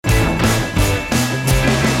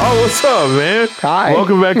Oh, what's up, man? Hi.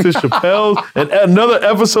 Welcome back to Chappelle's, and another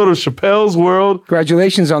episode of Chappelle's World.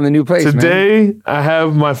 Congratulations on the new place, Today, man. I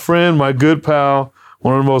have my friend, my good pal,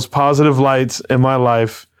 one of the most positive lights in my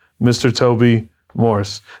life, Mr. Toby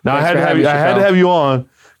Morse. Now, I had to have you on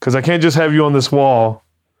because I can't just have you on this wall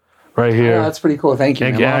right here. Oh, that's pretty cool. Thank you.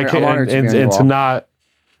 And, I'm honored to be on the and wall. to not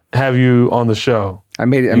have you on the show. I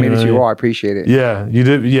made it to your wall. I appreciate it. Yeah, you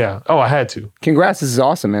did. Yeah. Oh, I had to. Congrats. This is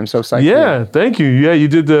awesome, man. I'm so excited. Yeah, thank you. Yeah,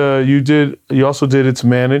 you also did It's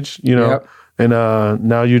Managed, Yep. and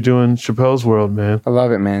now you're doing Chappelle's World, man. I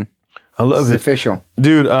love it, man. I love It's it. official.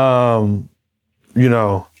 Dude,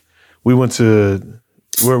 we went to,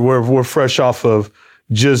 we're fresh off of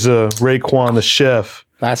Jizza, Raekwon the Chef,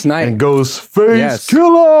 Last night. and Ghostface Yes.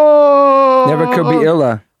 Killer. Never could be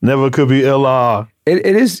illa. Never could be illa.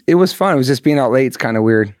 It was fun. It was just being out late. It's kind of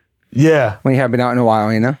weird Yeah. when you haven't been out in a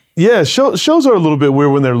while, you know? Yeah, shows are a little bit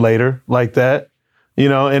weird when they're later like that,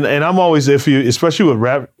 and I'm always iffy, especially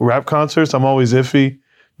with rap concerts. I'm always iffy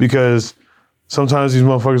because sometimes these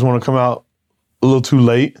motherfuckers want to come out a little too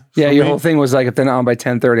late. Yeah, for your me. whole thing was like, if they're not on by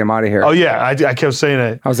 10:30, I'm out of here. Oh yeah, I kept saying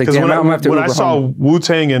that. I was like, 'Cause damn, when I'm gonna have to when I Uber saw home.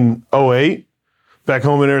 Wu-Tang in 2008 back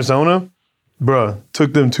home in Arizona, bruh,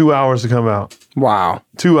 took them 2 hours to come out. Wow.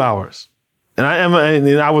 2 hours. And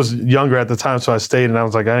I was younger at the time, so I stayed, and I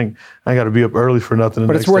was like, I got to be up early for nothing.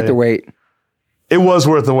 But it's worth the wait. It was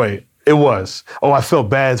worth the wait. It was. Oh, I felt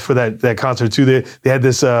bad for that concert too. They had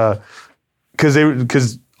this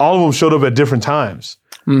because all of them showed up at different times.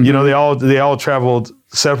 Mm-hmm. They all traveled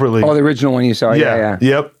separately. Oh, the original one you saw. Yeah.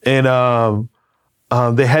 Yep. And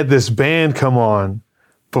they had this band come on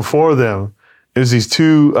before them. It was these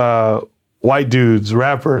two white dudes,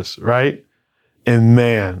 rappers, right? And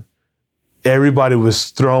man, everybody was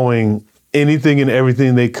throwing anything and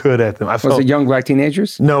everything they could at them. Was it Young Black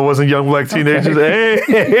Teenagers? No, it wasn't Young Black Teenagers.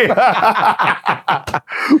 Hey.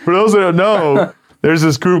 For those that don't know, there's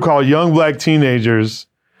this group called Young Black Teenagers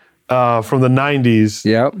from the 90s.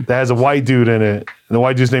 Yep. That has a white dude in it. And the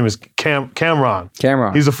white dude's name is Cameron.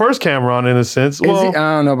 Cameron. He's the first Cameron in a sense. Is he? I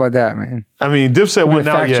don't know about that, man. I mean, Dipset went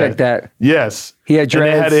out fact yet. check that. Yes. He had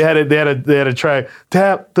dreads. And they had a track.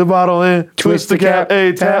 Tap the bottle in, twist the cap,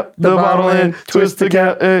 hey, tap the bottle in, twist the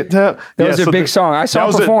cap, hey, tap. That was a big song. I saw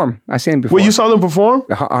him perform. I seen him before. Wait, you saw them perform?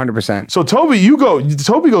 100%. So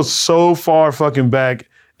Toby goes so far fucking back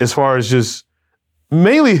as far as just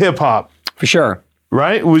mainly hip hop, For sure.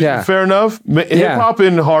 right? Yeah. Fair enough. Hip hop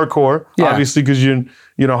and hardcore, Yeah. obviously, because you're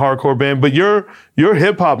a hardcore band. But your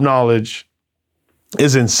hip hop knowledge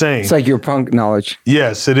is insane. It's like your punk knowledge.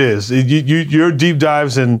 Yes, it is. Your deep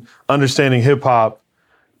dives in understanding hip hop,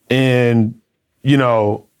 and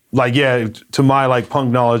to my like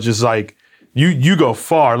punk knowledge is like you go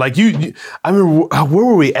far. Like I remember where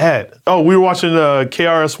were we at? Oh, we were watching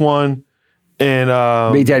KRS-One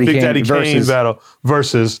and Big Daddy Kane Kane versus. battle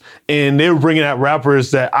versus, and they were bringing out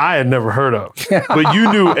rappers that I had never heard of, but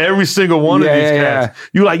you knew every single one of these cats.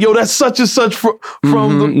 You were like, yo, that's such and such from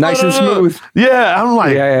the Nice and smooth. Yeah, I'm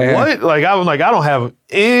like, Yeah. what? Like I was like, I don't have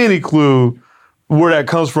any clue where that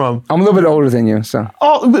comes from. I'm a little bit older than you, so.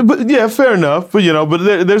 Oh, but yeah, fair enough. But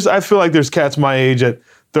there's I feel like there's cats my age at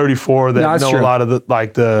 34 that know true. a lot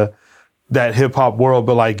of that hip hop world,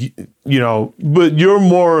 but but you're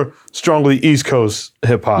more strongly East Coast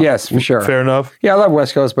hip hop. Yes, for sure. Fair enough. Yeah, I love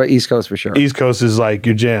West Coast, but East Coast for sure. East Coast is like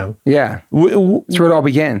your jam. Yeah. That's where it all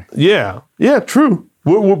began. Yeah, true.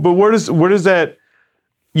 But where does that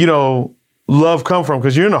love come from?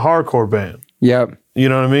 Because you're in a hardcore band. Yep. You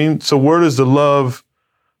know what I mean? So where does the love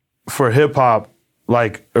for hip hop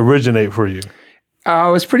like originate for you? I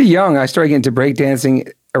was pretty young. I started getting into breakdancing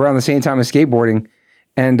around the same time as skateboarding.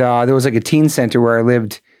 And there was like a teen center where I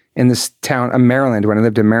lived in this town of Maryland, when I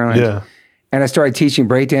lived in Maryland. Yeah. And I started teaching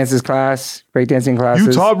breakdancing classes.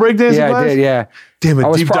 You taught breakdancing Yeah, class? I did, yeah. Damn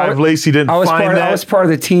it, Deep Dive Lacey didn't find that. I was part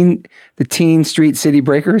of the teen street city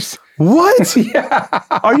breakers. What? Yeah.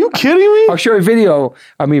 Are you kidding me? I'll show you a video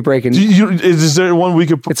of me breaking. Is there one we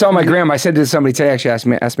could put? It's on my gram. I said to somebody today,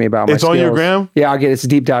 actually asked me about my It's on your skills. gram? Yeah, it's a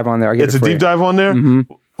deep dive on there. It's a deep dive on there?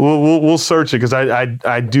 Mm-hmm. We'll search it because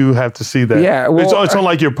I do have to see that. Yeah, well, it's on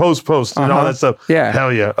like your post and all that stuff. Yeah.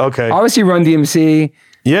 Hell yeah. Okay. Obviously Run DMC.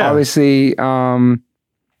 Yeah. Obviously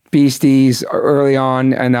Beasties early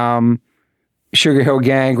on, and Sugar Hill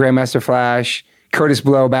Gang, Grandmaster Flash, Curtis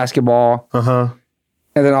Blow, basketball. Uh-huh.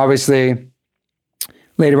 And then obviously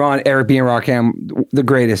later on, Eric B. and Rakim, the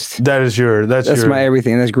greatest. That's That's my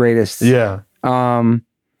everything. That's greatest. Yeah. And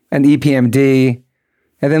EPMD.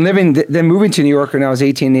 And then moving to New York when I was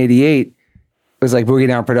 1888, it was like Boogie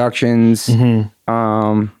Down Productions,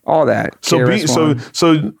 all that. So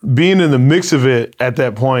being in the mix of it at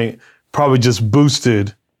that point probably just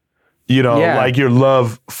boosted Yeah. like your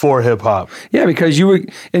love for hip hop. Yeah, because you were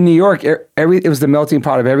in New York, it was the melting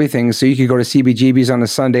pot of everything. So you could go to CBGB's on a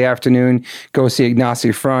Sunday afternoon, go see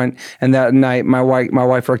Agnostic Front, and that night my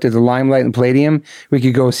wife worked at the Limelight and Palladium. We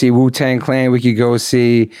could go see Wu-Tang Clan. We could go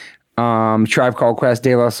see Tribe Called Quest,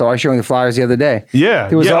 De La Soul. I was showing the flyers the other day. Yeah,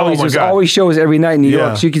 there was oh my God. always shows every night in New Yeah.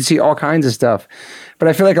 York, so you could see all kinds of stuff. But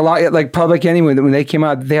I feel like a lot, like Public Enemy, when they came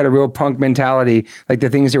out, they had a real punk mentality. Like the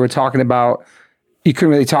things they were talking about, you couldn't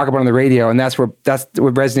really talk about on the radio, and that's what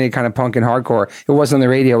resonated kind of punk and hardcore. It wasn't on the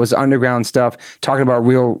radio; it was underground stuff, talking about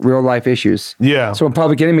real life issues. Yeah. So when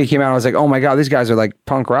Public Enemy came out, I was like, oh my God, these guys are like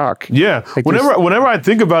punk rock. Yeah. Like Whenever I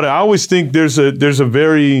think about it, I always think there's a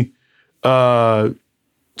very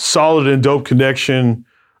solid and dope connection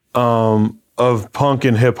of punk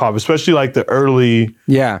and hip hop, especially like the early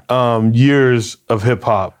years of hip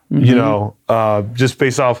hop. Mm-hmm. Just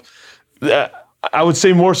based off, I would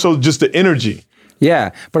say more so just the energy.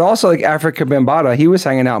 Yeah, but also like Africa Bambaataa, he was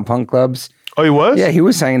hanging out in punk clubs. Oh, he was? Yeah, he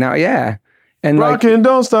was hanging out. Yeah, and rockin'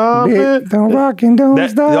 don't stop it. Don't rockin' don't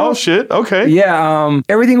stop. Oh shit. Okay. Yeah.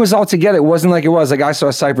 Everything was all together. It wasn't like it was. Like I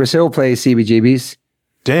saw Cypress Hill play CBGB's.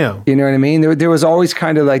 Damn. You know what I mean? There was always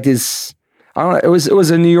kind of like this. I don't know. It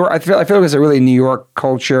was a New York. I feel like it was a really New York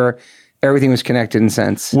culture. Everything was connected in a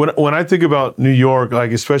sense. When I think about New York,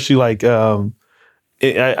 like especially like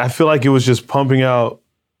I feel like it was just pumping out,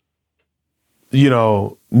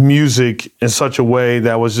 music in such a way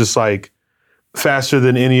that was just like faster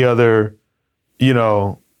than any other,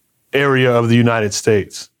 area of the United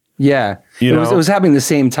States. Yeah. It was happening at the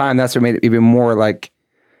same time. That's what made it even more like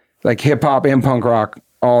hip hop and punk rock,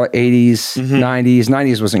 all 80s, 90s.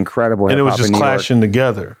 90s was incredible. And it was just clashing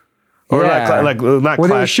together. Or not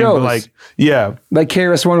clashing, but like, yeah. Like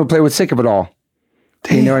KRS-One would play with Sick of It All.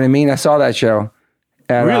 Damn. You know what I mean? I saw that show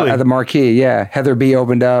at the Marquee. Yeah. Heather B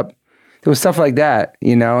opened up. There was stuff like that,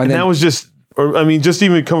 and then, that was just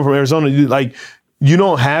even coming from Arizona, like you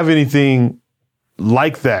don't have anything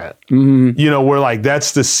like that, where like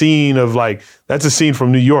that's the scene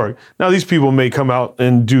from New York. Now these people may come out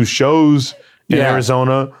and do shows in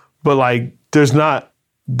Arizona, but like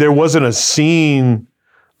there wasn't a scene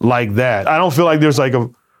like that. I don't feel like there's like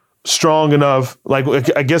a strong enough, like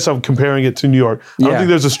I guess I'm comparing it to New York. I don't think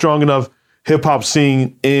there's a strong enough hip hop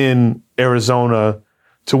scene in Arizona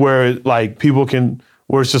to where like people can,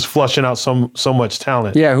 where it's just flushing out so much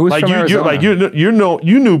talent. Yeah, who's like from Arizona?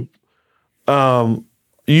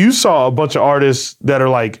 You saw a bunch of artists that are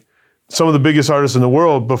like some of the biggest artists in the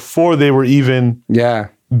world before they were even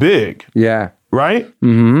big. Yeah. Right?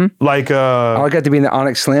 Mm-hmm. Like I got to be in the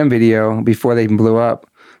Onyx Slam video before they even blew up.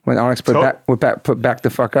 When Onyx put back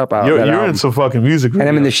the fuck up out. You're in some fucking music video. And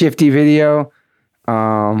I'm in the Shifty video.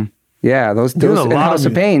 Those and House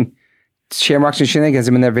of Pain. Shamrocks and Shenanigans,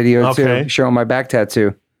 I'm in that video too, showing my back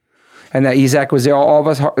tattoo. And that Ezak was there, all of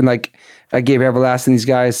us, and like I gave Everlasting, these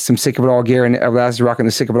guys, some Sick of It All gear, and Everlasting rocking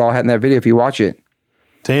the Sick of It All hat in that video if you watch it.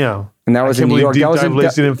 Damn. And that was in New York. That was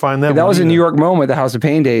in New York moment, the House of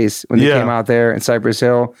Pain days, when they came out there in Cypress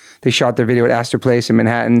Hill. They shot their video at Astor Place in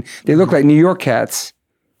Manhattan. They looked like New York cats.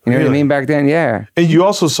 You know what I mean? Back then, yeah. And you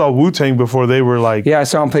also saw Wu-Tang before they were like... Yeah, I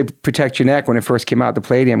saw them play Protect Your Neck when it first came out at the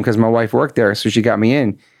Palladium because my wife worked there, so she got me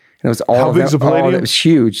in. And it was all How big's the Palladium? It was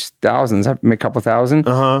huge, thousands, a couple thousand.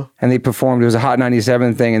 And they performed. It was a Hot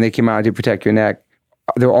 97 thing, and they came out and did Protect Your Neck.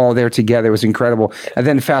 They were all there together. It was incredible. And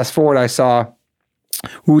then fast forward, I saw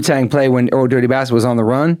Wu-Tang play when Dirty Bastard was on the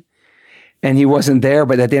run, and he wasn't there.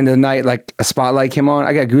 But at the end of the night, like a spotlight came on.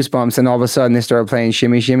 I got goosebumps, and all of a sudden they started playing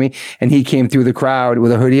Shimmy Shimmy, and he came through the crowd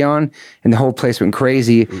with a hoodie on, and the whole place went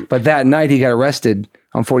crazy. But that night he got arrested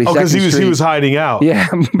on 42nd Street. Because he was hiding out. Yeah.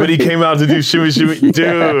 But he came out to do Shimmy Shimmy.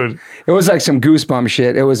 Dude. It was like some goosebump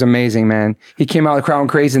shit. It was amazing, man. He came out of the crowd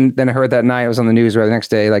crazy, and then I heard that night, it was on the news right the next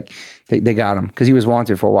day, like they got him because he was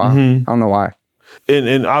wanted for a while. I don't know why.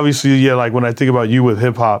 And obviously, yeah, like when I think about you with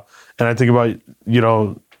hip hop and I think about,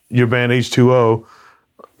 your band H2O,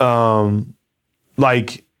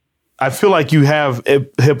 like I feel like you have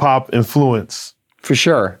hip hop influence. For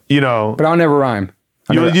sure. But I'll never rhyme.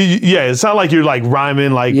 It's not like you're like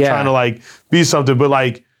rhyming, like trying to like be something, but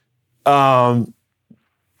like the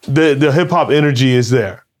hip hop energy is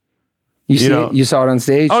there. You saw it on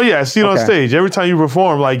stage? Oh yeah, I see it on stage. Every time you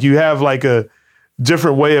perform, like you have like a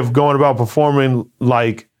different way of going about performing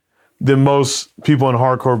like than most people in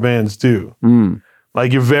hardcore bands do.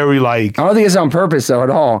 Like you're very like. I don't think it's on purpose though at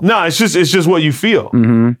all. No, it's just what you feel.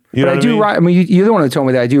 Mm-hmm. You know but I do rhyme. I mean, you're the one who told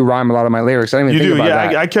me that I do rhyme a lot of my lyrics. I don't even think about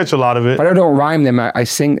that. I catch a lot of it. But I don't rhyme them. I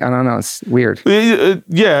sing. I don't know. It's weird.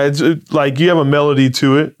 Yeah, it's like you have a melody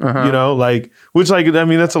to it. Uh-huh. You know, like which like I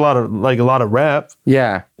mean that's a lot of rap.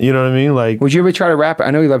 Yeah. You know what I mean? Like, would you ever try to rap? I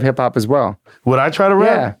know you love hip hop as well. Would I try to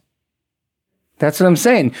rap? Yeah. That's what I'm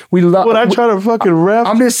saying. We love. Would I try to fucking rap?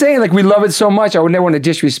 I'm just saying, like we love it so much. I would never want to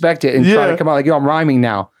disrespect it and try to come out like, yo, I'm rhyming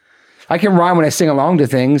now. I can rhyme when I sing along to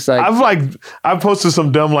things. Like I've posted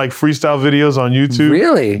some dumb like freestyle videos on YouTube.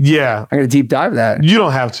 Really? Yeah. I'm gonna deep dive that. You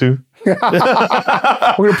don't have to. We're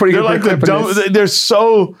gonna put a good like clip the dumb. They're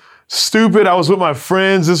so stupid. I was with my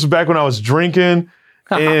friends. This was back when I was drinking.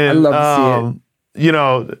 And I love to see it. You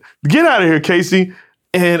know, get out of here, Casey.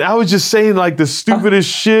 And I was just saying like the stupidest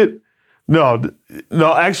shit. No,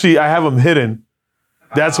 actually, I have them hidden.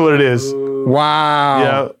 That's what it is. Wow.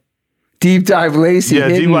 Yeah. Deep dive Lacey. Yeah,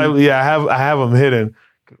 deep dive. Yeah, I have them hidden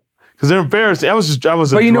because they're embarrassing. I was.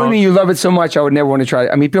 But you know what I mean. You love it so much. I would never want to try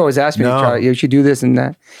it. I mean, people always ask me to try it. You should do this and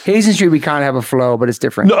that. Hazen Street, we kind of have a flow, but it's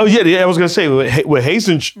different. No, yeah. I was gonna say with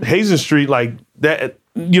Hazen Street, like that.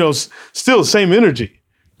 You know, still same energy.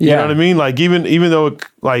 You know what I mean? Like even though it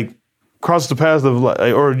like crosses the path of like,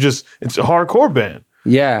 or just it's a hardcore band.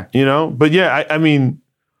 Yeah. You know, but yeah, I mean,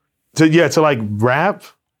 to like rap.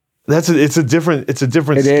 It's a different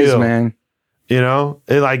skill. It is, man. You know,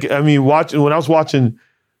 when I was watching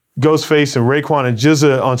Ghostface and Raekwon and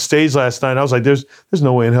GZA on stage last night, I was like, there's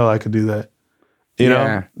no way in hell I could do that. You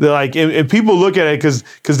know, they're like, and people look at it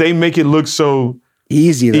because they make it look so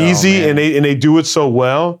easy, and they do it so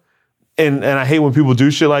well. And I hate when people do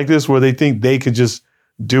shit like this where they think they could just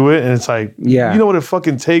do it, and it's like, you know what it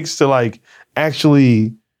fucking takes to like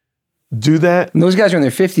actually do that. And those guys are in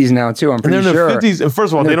their 50s now too. I'm pretty sure. They're in their 50s, and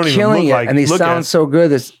first of all, they don't even look like. And they sound so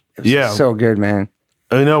good. It's so good, man.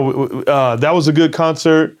 I know that was a good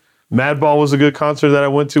concert. Madball was a good concert that I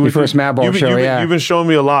went to. Your first Madball show, You've been showing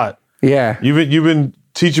me a lot. Yeah, you've been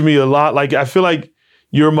teaching me a lot. Like I feel like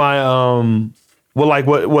you're my like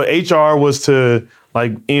what HR was to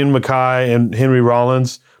like Ian MacKaye and Henry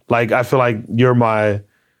Rollins. Like I feel like you're my.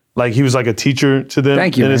 Like he was like a teacher to them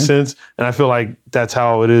in a sense. And I feel like that's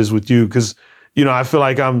how it is with you. Cause, you know, I feel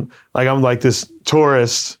like I'm like this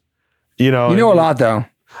tourist, you know. You know a lot though.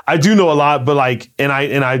 I do know a lot, but like, and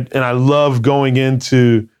I love going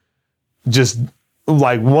into just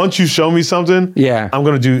like, once you show me something, I'm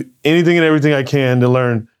going to do anything and everything I can to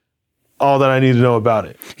learn all that I need to know about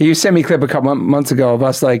it. You sent me a clip a couple months ago of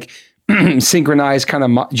us like synchronized kind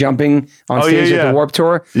of jumping on stage at the Warped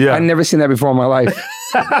Tour. Yeah. I'd never seen that before in my life.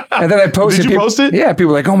 And then I posted. Did you post it? Yeah, people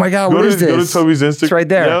were like, "Oh my God, what is this?" Go to Toby's Instagram. It's right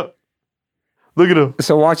there. Yep. Look at him.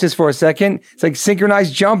 So watch this for a second. It's like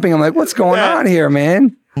synchronized jumping. I'm like, "What's going on here,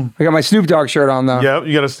 man?" I got my Snoop Dogg shirt on though. Yeah,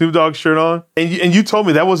 you got a Snoop Dogg shirt on, and you told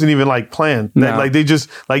me that wasn't even like planned. No. That, like they just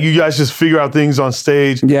like you guys just figure out things on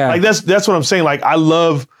stage. Yeah, like that's what I'm saying. Like I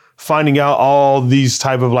love finding out all these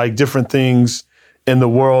type of like different things in the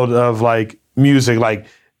world of like music.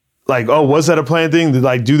 Like, oh, was that a planned thing?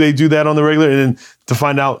 Like, do they do that on the regular? And then to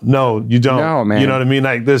find out, no, you don't. No, man. You know what I mean?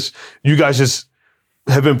 Like this, you guys just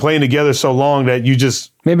have been playing together so long that you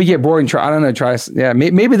just maybe get bored and try. I don't know. Try. Yeah,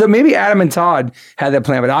 maybe Adam and Todd had that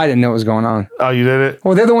plan, but I didn't know what was going on. Oh, you did it?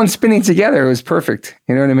 Well, they're the ones spinning together. It was perfect.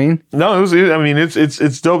 You know what I mean? No, it was. I mean,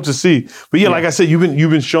 it's dope to see. But yeah, like I said, you've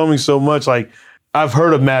been showing me so much. Like I've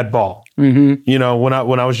heard of Madball. Mm-hmm. You know, when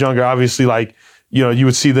I was younger, obviously, like you know, you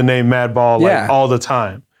would see the name Madball like all the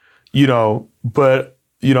time. You know, but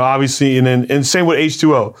you know, obviously, and same with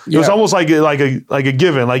H2O. It was almost like a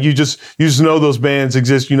given. Like you just know those bands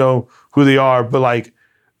exist. You know who they are. But like,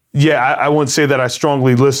 I wouldn't say that I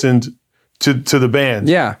strongly listened to the band.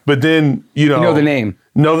 Yeah. But then you know the name.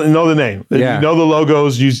 Know the name. Yeah. You know the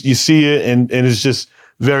logos. You see it, and it's just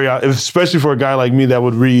very, especially for a guy like me that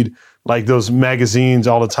would read like those magazines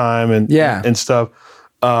all the time and stuff.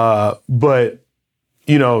 But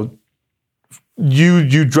you know.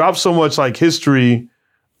 You drop so much like history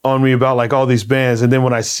on me about like all these bands, and then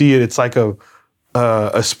when I see it, it's like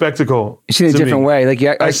a spectacle. You see it a different way. Like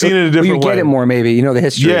I've seen it a different way. You get it more, maybe. You know the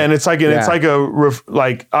history. Yeah, and it's like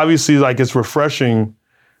like obviously like it's refreshing.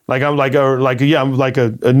 Like I'm like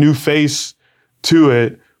a new face to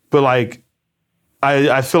it, but like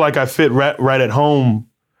I feel like I fit right at home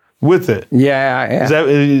with it. Yeah.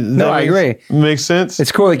 I agree. Makes sense.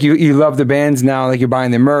 It's cool. Like you love the bands now. Like you're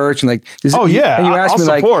buying their merch and like. And you ask me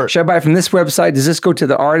like, should I buy it from this website? Does this go to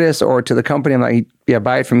the artist or to the company? I'm like, yeah,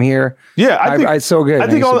 buy it from here. Yeah, I think it's so good. I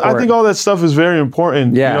think all that stuff is very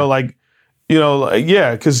important. Yeah.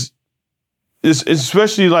 Because it's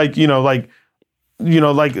especially like like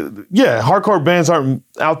like, yeah, hardcore bands aren't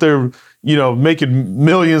out there, making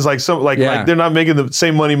millions like like they're not making the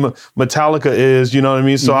same money Metallica is, you know what I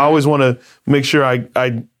mean? So I always want to make sure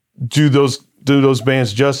I do those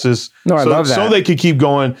bands justice. No, I love that. So they could keep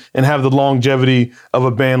going and have the longevity of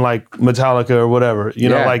a band like Metallica or whatever.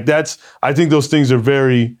 Like I think those things are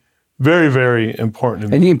very, very, very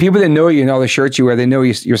important. And people that know you and all the shirts you wear, they know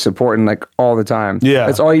you're supporting like all the time. Yeah.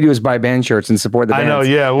 That's all you do is buy band shirts and support the bands. I know,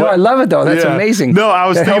 yeah. No, I love it though. That's amazing. No, I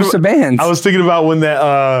was that thinking helps the bands. I was thinking about when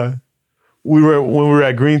that when we were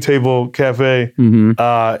at Green Table Cafe, and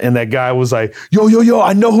that guy was like, yo,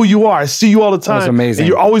 I know who you are. I see you all the time. That's amazing. And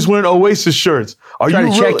you're always wearing Oasis shirts. Are Trying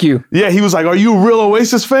you to check you. Yeah, he was like, are you a real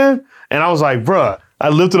Oasis fan? And I was like, bruh, I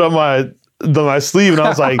lifted up my sleeve and I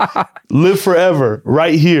was like, live forever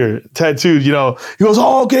right here, tattooed, He goes,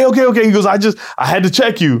 oh, okay. He goes, I had to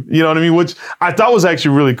check you. You know what I mean? Which I thought was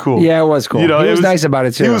actually really cool. Yeah, it was cool. He was nice about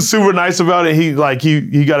it too. He was super nice about it. He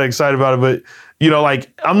got excited about it, but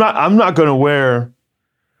I'm not gonna wear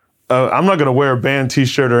a band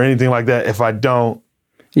T-shirt or anything like that if I don't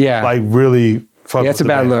really fuck. Yeah, it's a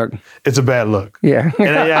bad look. It's a bad look. Yeah,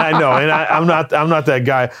 I know, and I'm not that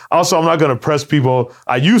guy. Also, I'm not gonna press people.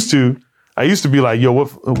 I used to be like, yo,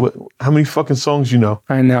 what how many fucking songs you know?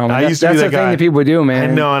 I know. That's the thing that people do, man.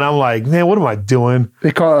 I know, and I'm like, man, what am I doing?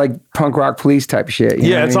 They call it like punk rock police type shit.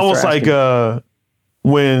 Yeah, it's almost like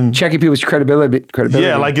when checking people's credibility.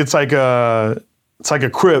 Yeah, like it's like a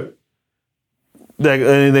Crip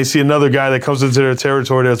and they see another guy that comes into their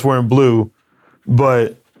territory that's wearing blue,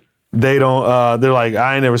 but they don't. They're like,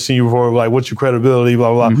 I ain't never seen you before. Like, what's your credibility?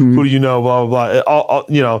 Blah blah blah. Who do you know? Blah blah blah.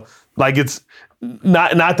 All, like it's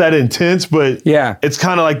not that intense, but yeah, it's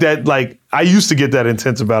kind of like that. Like I used to get that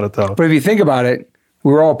intense about it though. But if you think about it,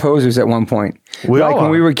 we were all posers at one point.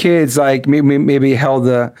 When we were kids, like maybe held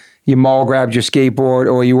you mall grabbed your skateboard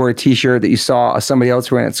or you wore a T-shirt that you saw somebody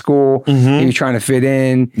else wearing at school and you're trying to fit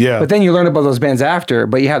in. Yeah. But then you learn about those bands after,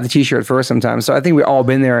 but you have the T-shirt first sometimes. So I think we all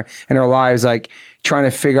been there in our lives, like trying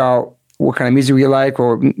to figure out what kind of music we like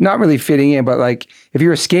or not really fitting in, but like if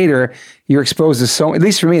you're a skater, you're exposed to at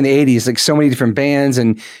least for me in the 80s, like so many different bands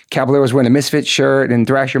and Caballero was wearing a Misfits shirt and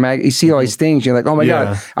Thrasher Mag. You see all these things. You're like, oh my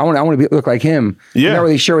God, I want to look like him. Yeah. You're not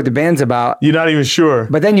really sure what the band's about. You're not even sure.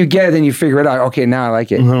 But then you get it, then you figure it out. Okay, now I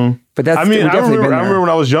like it. But that's, I remember when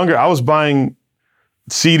I was younger, I was buying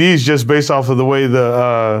CDs just based off of the way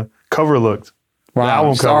the cover looked. Wow. The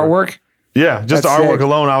album cover. Artwork? Yeah, just that's the artwork sick.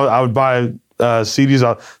 alone. I would buy CDs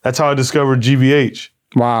out. That's how I discovered GBH.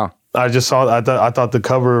 Wow. I just saw. I thought the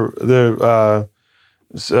cover,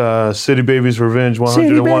 City Babies Revenge,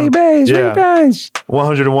 101. City Babies Revenge.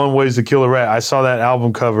 101 Ways to Kill a Rat. I saw that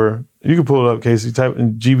album cover. You can pull it up, Casey. Type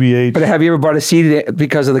in GBH. But have you ever bought a CD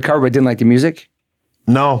because of the cover but didn't like the music?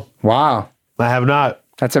 No. Wow. I have not.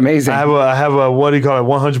 That's amazing. I have a what do you call it?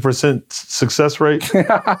 100% success rate.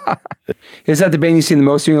 Is that the band you've seen the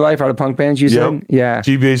most in your life out of punk bands? You said, yeah.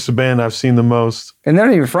 GBH is the band I've seen the most, and they're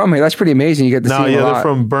not even from here. That's pretty amazing. You get to see them a lot. They're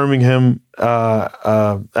from Birmingham. I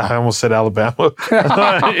almost said Alabama,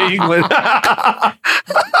 England. That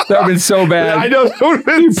would have been so bad. I know.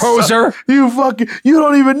 You poser. You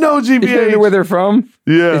don't even know GBH. You don't know where they're from?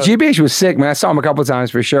 Yeah. The GBH was sick, man. I saw them a couple of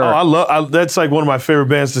times for sure. Oh, that's like one of my favorite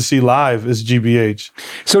bands to see live is GBH.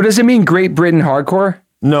 So does it mean Great Britain hardcore?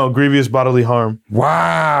 No, Grievous Bodily Harm.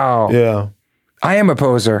 Wow. Yeah. I am a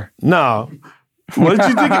poser. No. What did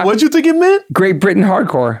you think? What you think it meant? Great Britain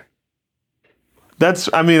hardcore. That's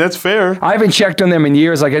fair. I haven't checked on them in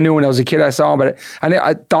years. Like I knew when I was a kid, I saw them, but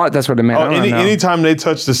I thought that's what it meant. Anytime they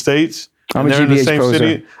touch the States, I'm a they're GBH in the same poser.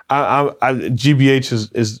 city.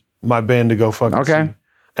 GBH is my band to go fucking okay.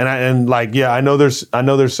 see. I know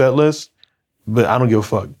their set list, but I don't give a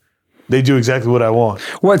fuck. They do exactly what I want.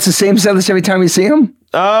 What, it's the same set list every time you see them?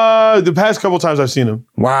 The past couple times I've seen them.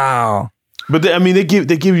 Wow. But they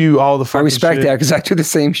give you all the fucking I respect shit. that because I do the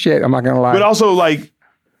same shit. I'm not gonna lie. But also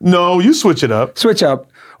no, you switch it up. Switch up.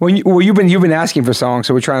 You've been asking for songs,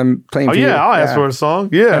 so we're trying to play them. Oh yeah, I'll ask for a song.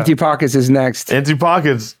 Yeah. Empty Pockets is next. Empty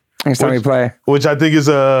Pockets. Next time we play. Which I think is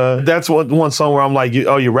that's one song where I'm like,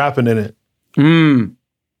 you're rapping in it.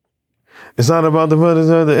 It's not about the brothers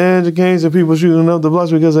of the educations of people shooting up the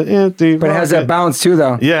blocks because of empty. But it has that bounce too,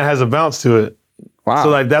 though. Yeah, it has a bounce to it. Wow.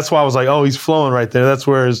 So that's why I was like, oh, he's flowing right there. That's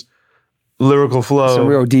where his lyrical flow. Some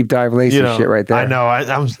real deep dive lacy shit right there. I know.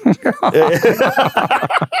 I'm.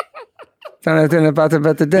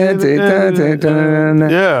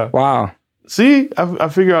 Yeah. Wow. See, I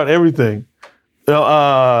figure out everything.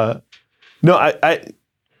 No,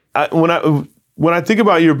 when I think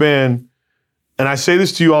about your band, and I say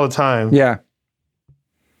this to you all the time. Yeah.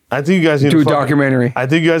 I think you guys need a documentary. I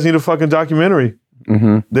think you guys need a fucking documentary.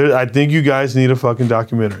 I think you guys need a fucking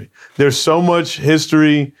documentary. There's so much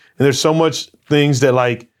history and there's so much things that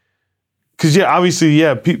like, because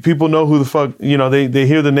obviously, people know who the fuck, they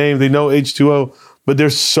hear the name, they know H2O, but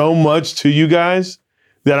there's so much to you guys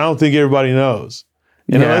that I don't think everybody knows.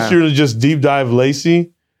 And unless you're just deep dive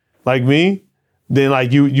Lacy, like me, then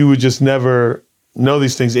like you would just never know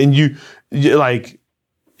these things. And you like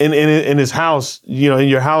in his house, in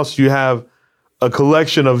your house, you have a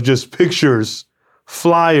collection of just pictures,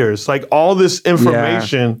 flyers, like all this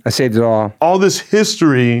information. I saved it all. All this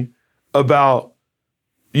history about,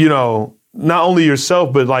 not only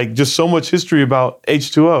yourself, but like just so much history about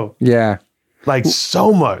H2O. Yeah. Like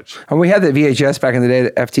so much. And we had the VHS back in the day,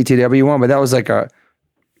 the FTTW one, but that was like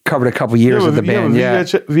covered a couple years of the band.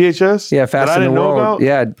 VHS? Yeah, Fast in the World.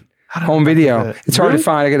 Yeah. Home video. It's hard to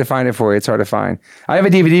find. I got to find it for you. It's hard to find. I have a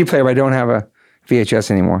DVD player, but I don't have a VHS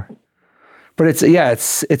anymore. But it's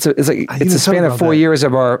a span of 4 years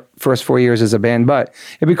of our first 4 years as a band. But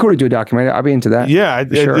it'd be cool to do a documentary. I'll be into that. Yeah,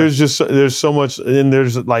 sure. There's so much, and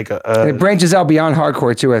there's like and it branches out beyond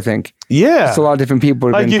hardcore too. I think. Yeah, it's a lot of different people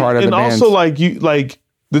who have been part of the band. And also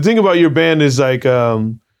the thing about your band is like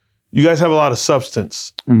you guys have a lot of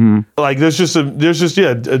substance. Mm-hmm. Like there's just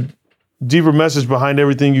a deeper message behind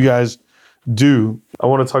everything you guys do. I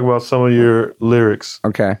want to talk about some of your lyrics.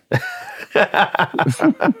 Okay.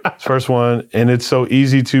 First one, and it's so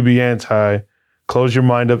easy to be anti. Close your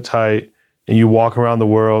mind up tight, and you walk around the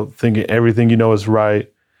world thinking everything you know is right.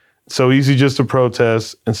 So easy just to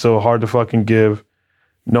protest, and so hard to fucking give.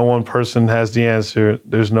 No one person has the answer.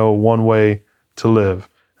 There's no one way to live.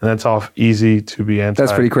 And that's off Easy to Be Anti.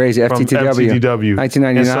 That's pretty crazy. FTTW.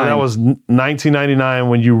 1999. And so that was 1999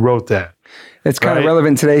 when you wrote that. It's kind of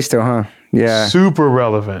relevant today still, huh? Yeah. Super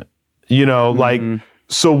relevant. Like,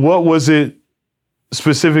 so what was it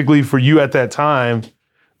specifically for you at that time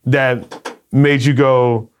that made you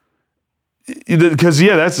go, because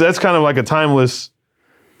that's kind of like a timeless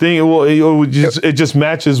thing. Well, it just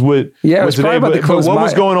matches with it was today. But what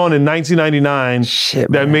was going on in 1999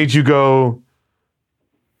 that made you go,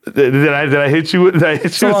 did I hit you?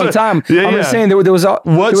 It's a long time. I'm just saying there was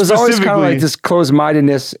always kind of like this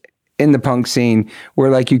closed-mindedness in the punk scene where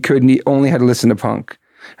like you only had to listen to punk.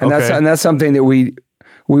 And that's something that we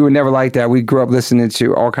were never like that. We grew up listening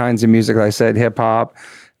to all kinds of music, like I said, hip hop,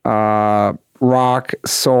 rock,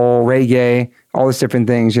 soul, reggae, all these different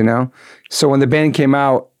things, So when the band came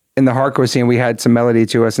out in the hardcore scene, we had some melody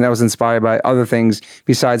to us, and that was inspired by other things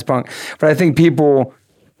besides punk. But I think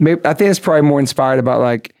it's probably more inspired about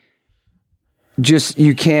like, just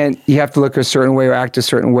you have to look a certain way or act a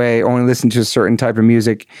certain way, only listen to a certain type of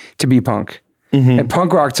music to be punk. Mm-hmm. And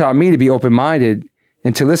punk rock taught me to be open-minded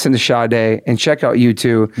and to listen to Sade and check out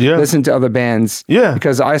U2, listen to other bands. Yeah.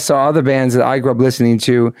 Because I saw other bands that I grew up listening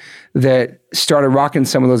to that started rocking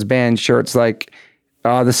some of those band shirts like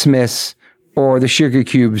the Smiths or the Sugar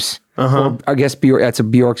Cubes. Or I guess that's a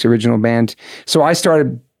Bjork's original band. So I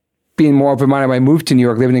started being more open-minded when I moved to New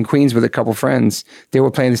York, living in Queens with a couple friends. They were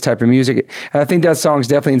playing this type of music. And I think that song's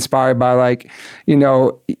definitely inspired by like, you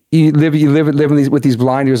live with these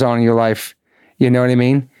blinders on in your life. You know what I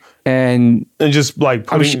mean? And just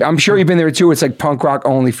like I'm sure you've been there too. It's like punk rock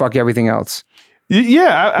only, fuck everything else.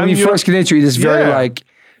 Yeah. When you first get into it, it's very like,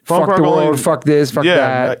 fuck the world, only, fuck this, fuck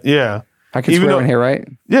that. Yeah. I can swear on here, right?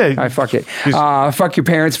 Yeah. I fuck it. Fuck your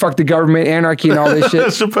parents, fuck the government, anarchy, and all this shit.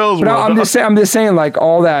 Chappelle's but I'm just saying, like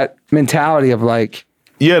all that mentality of like,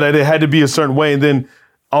 that it had to be a certain way, and then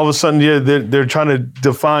all of a sudden, they're trying to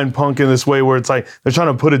define punk in this way where it's like they're trying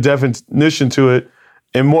to put a definition to it,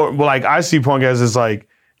 and more like I see punk as it's like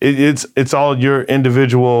it's all your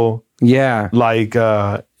individual, like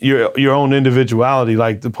your own individuality.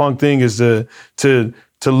 Like the punk thing is to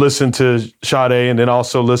listen to Sade and then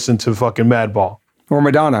also listen to fucking Madball. Or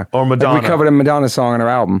Madonna. Like we covered a Madonna song on our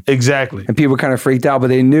album. Exactly. And people kind of freaked out, but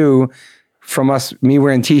they knew from me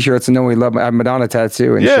wearing t-shirts and knowing we love a Madonna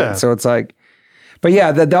tattoo and shit. So it's like, but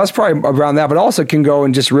that was probably around that, but also can go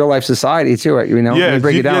in just real life society too, when you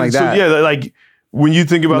break it down like that. Yeah, like when you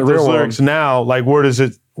think about those lyrics now, like where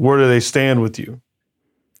do they stand with you?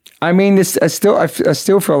 I mean, I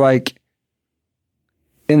still feel like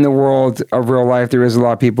in the world of real life, there is a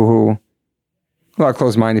lot of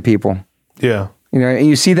closed-minded people. Yeah. And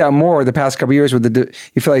you see that more the past couple of years with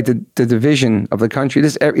you feel like the division of the country. You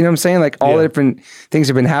know what I'm saying? Like all the different things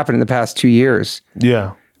have been happening in the past 2 years.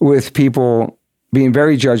 Yeah. With people being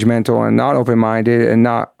very judgmental and not open-minded and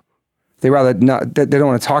they don't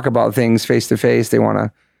want to talk about things face to face. They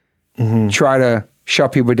want to try to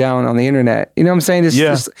shut people down on the internet. You know what I'm saying?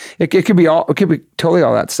 It could be totally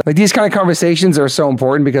all that stuff. Like these kind of conversations are so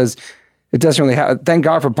important because It doesn't really happen. Thank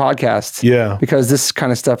God for podcasts. Yeah. Because this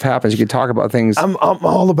kind of stuff happens. You can talk about things. I'm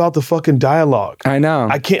all about the fucking dialogue. I know.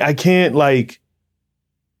 I can't like,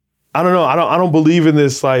 I don't know. I don't believe in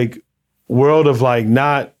this like world of like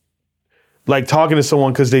not like talking to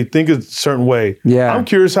someone because they think a certain way. Yeah. I'm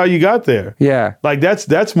curious how you got there. Yeah. Like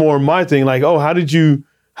that's more my thing. Like, oh, how did you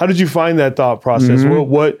find that thought process?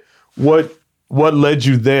 What led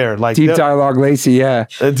you there? Like Deep dialogue, Lacey. Yeah.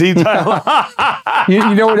 A deep dialogue.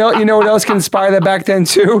 You know what else? You know what else can inspire that back then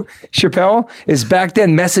too, Chappelle? Is back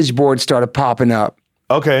then message boards started popping up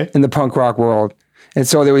Okay. in the punk rock world, and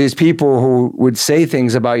so there were these people who would say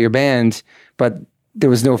things about your band, but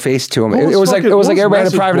there was no face to them. It was like everybody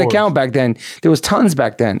had a private account back then. There was tons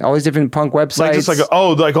back then. All these different punk websites. Like just like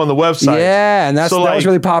like on the website. Yeah, and that like, was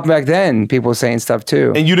really popping back then. People were saying stuff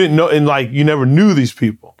too. And you didn't know, and like you never knew these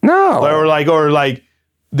people. No. Or like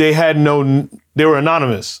they had they were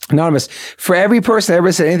anonymous. Anonymous. For every person that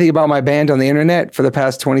ever said anything about my band on the internet for the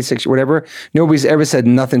past 26 whatever, nobody's ever said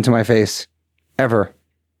nothing to my face. Ever.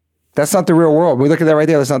 That's not the real world. We look at that right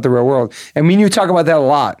there. That's not the real world. And me and you talk about that a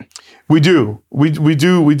lot. We do. We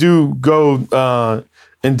do go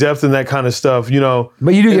in depth in that kind of stuff, you know.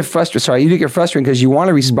 But you do get frustrated. Sorry, you do get frustrated because you want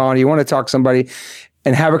to respond, you want to talk to somebody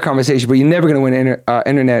and have a conversation, but you're never going to win an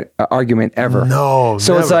internet argument ever. No.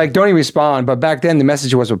 So never. It's like, don't even respond. But back then, the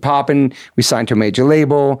message was we're popping. We signed to a major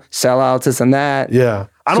label, sellouts, this and that. Yeah.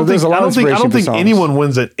 I don't think anyone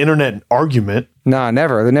wins an internet argument. Nah,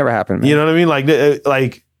 never. That never happened. Man. You know what I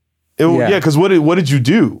mean? Yeah. Because what did you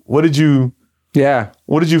do? What did you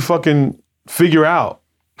fucking figure out?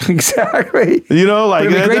 Exactly. You know, like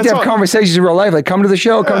it'd be great to have conversations in real life. Like, come to the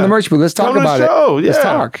show, come to the merch booth. Let's talk about it. Let's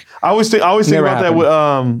talk. I always think about that with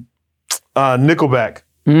Nickelback.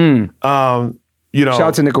 You know, shout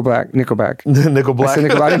out to Nickelback. Nickelback.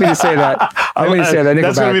 I didn't mean to say that. Nickelback.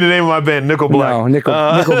 That's gonna be the name of my band, Nickelback. No,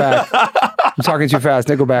 Nickelback. I'm talking too fast.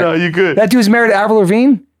 Nickelback. No, you good. That dude's married to Avril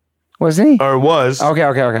Lavigne, wasn't he? Or was. Okay.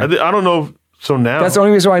 I don't know. So now. That's the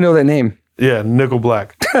only reason why I know that name. Yeah,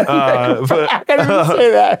 Nickelback. But I didn't even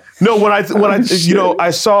say that. No, when I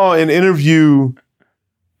saw an interview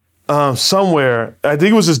somewhere. I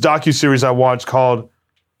think it was this docuseries I watched called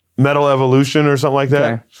Metal Evolution or something like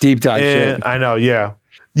that. Okay. Deep dive shit. I know, yeah.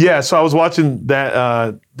 Yeah, so I was watching that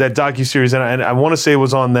docuseries, and I want to say it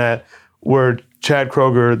was on that where Chad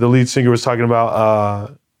Kroeger, the lead singer, was talking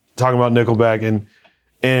about Nickelback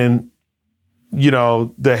and you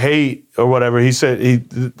know, the hate or whatever. He said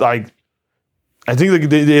I think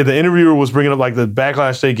the interviewer was bringing up like the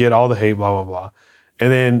backlash they get, all the hate, blah blah blah,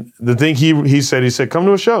 and then the thing he said, come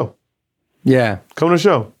to a show. Yeah, come to a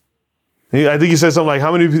show. I think he said something like,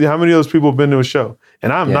 how many of those people have been to a show?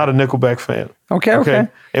 And I'm not a Nickelback fan. Okay.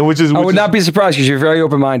 And I would not be surprised because you're very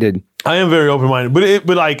open-minded. I am very open-minded,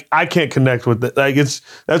 but like I can't connect with it. Like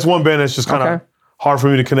that's one band that's just kind of hard for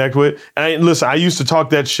me to connect with. And listen, I used to talk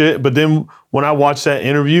that shit, but then when I watched that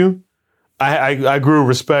interview, I grew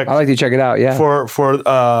respect. I like to check it out. Yeah. For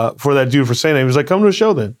that dude for saying that. He was like, come to a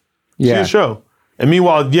show then. See a show. And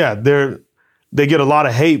meanwhile, they get a lot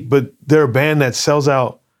of hate, but they're a band that sells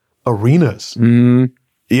out arenas. Mm-hmm.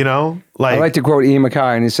 You know, like I like to quote Ian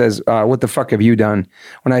MacKaye, and he says, "What the fuck have you done?"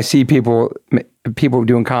 When I see people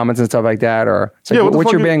doing comments and stuff like that, or it's like,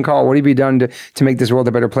 what's your band called? What have you done to make this world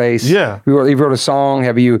a better place? Yeah, you wrote a song.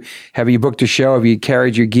 Have you booked a show? Have you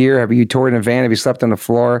carried your gear? Have you toured in a van? Have you slept on the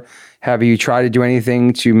floor? Have you tried to do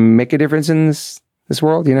anything to make a difference in this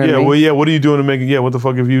world? You know? Yeah. What I mean? Well, yeah. What are you doing to make it? Yeah. What the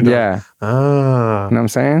fuck have you done? Yeah. Ah. You know what I'm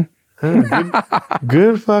saying?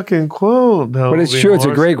 Good fucking quote, though. But it's true. It's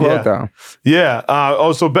a great quote, though. Yeah.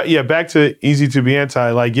 Back to Easy to Be Anti.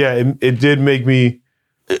 Like, yeah, it did make me.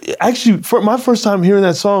 Actually, for my first time hearing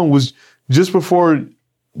that song was just before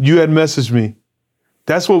you had messaged me.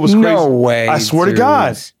 That's what was crazy. No way. I swear to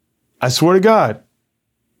God.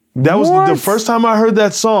 That was the first time I heard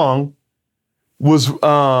that song. Was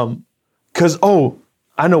because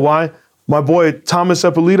I know why. My boy Thomas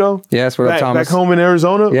Eppolito. Yes, what up, Thomas? Back home in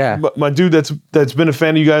Arizona. Yeah. My dude that's been a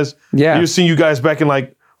fan of you guys. Yeah. You've seen you guys back in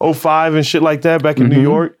like 2005 and shit like that, back in New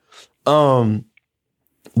York.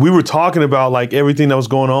 We were talking about like everything that was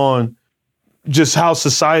going on, just how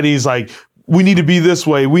society's like, we need to be this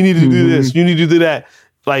way, we need to do this, you need to do that,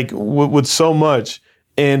 like with so much.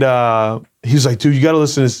 And he was like, dude, you gotta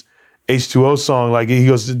listen to this H2O song. Like he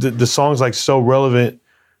goes, the song's like so relevant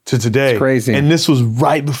to today. It's crazy. And this was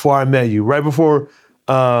right before I met you, right before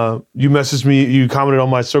you messaged me, you commented on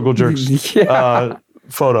my Circle Jerks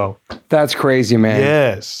photo. That's crazy, man.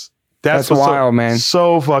 Yes. That's wild, man.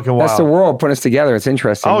 So fucking wild. That's the world putting us together. It's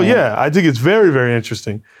interesting. Oh, man. yeah. I think it's very, very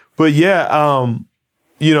interesting. But yeah,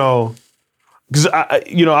 you know, because I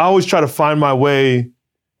always try to find my way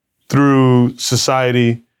through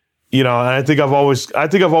society, you know, and I think I've always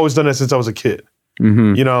done that since I was a kid.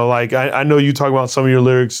 Mm-hmm. You know, like I know you talk about some of your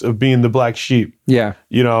lyrics of being the black sheep. Yeah.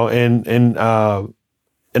 You know, and I,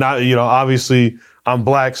 you know, obviously I'm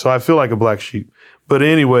black, so I feel like a black sheep. But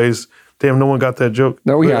anyways, damn, no one got that joke.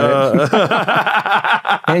 No, we got it.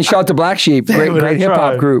 And shout out to Black Sheep, great hip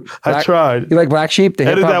hop group. I tried. You like Black Sheep? The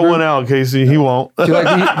Edit that one out, Casey. He won't. Do you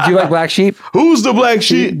like Black Sheep? Who's the Black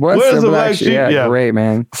Sheep? Where's the Black Sheep? Yeah, great,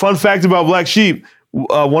 man. Fun fact about Black Sheep: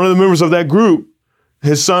 one of the members of that group,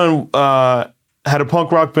 his son had a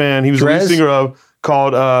punk rock band. He was the lead singer of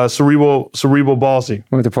called Cerebral Ballsy.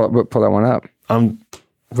 I'm going to pull that one up.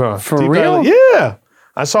 For real? Yeah.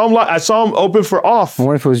 I saw him open for Off. I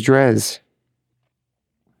wonder if it was Drez.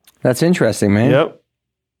 That's interesting, man. Yep.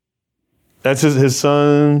 That's his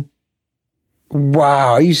son.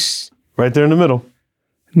 Wow. Right there in the middle.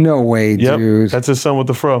 No way, Yep. dude. That's his son with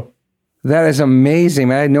the fro. That is amazing,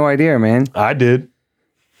 man. I had no idea, man. I did.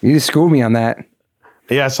 You just schooled me on that.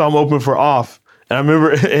 Yeah, I saw him open for Off. And I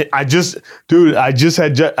remember I just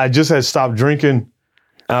had stopped drinking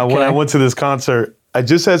when I went to this concert. I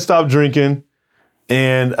just had stopped drinking.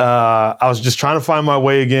 And I was just trying to find my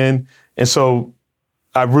way again. And so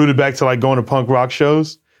I rooted back to like going to punk rock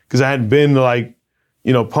shows because I hadn't been to like,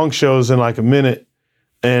 you know, punk shows in like a minute.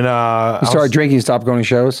 And you started drinking, you stopped going to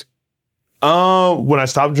shows? When I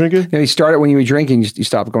stopped drinking? You started when you were drinking, you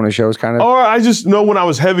stopped going to shows kind of? Or I just know when I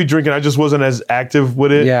was heavy drinking, I just wasn't as active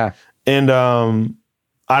with it. Yeah. And I don't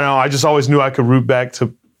know, I just always knew I could root back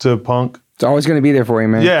to punk. It's always going to be there for you,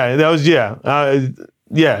 man. Yeah, that was,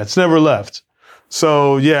 it's never left.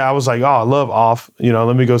 So yeah, I was like, oh, I love Off. You know,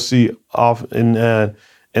 let me go see Off, and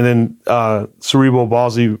then Cerebral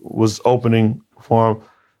Ballsy was opening for him,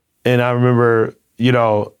 and I remember, you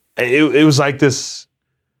know, it was like this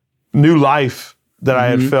new life that I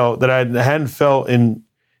had felt that I hadn't felt in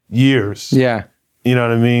years. Yeah, you know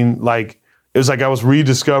what I mean? Like it was like I was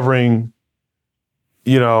rediscovering,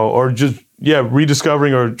 you know, or just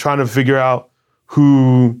rediscovering or trying to figure out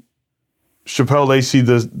who Chappelle Lacey,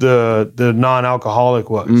 the non-alcoholic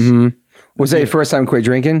was. Mm-hmm. Was that your first time quit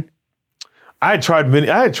drinking? I had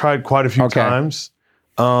tried quite a few times.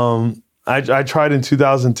 I tried in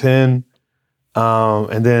 2010,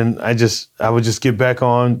 and then I would just get back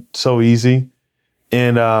on so easy.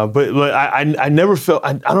 And but I never felt,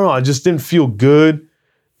 I don't know, I just didn't feel good.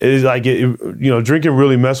 It's like you know, drinking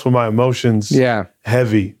really messed with my emotions. Yeah,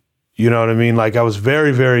 heavy. You know what I mean? Like I was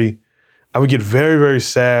I would get very, very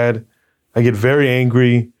sad. I get very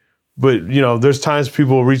angry, but you know, there's times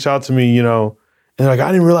people reach out to me, you know, and they're like, I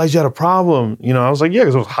didn't realize you had a problem. You know, I was like, yeah,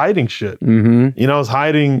 because I was hiding shit. Mm-hmm. You know, I was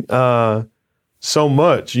hiding so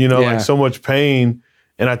much, you know, like so much pain.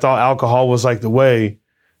 And I thought alcohol was like the way,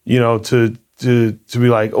 you know, to be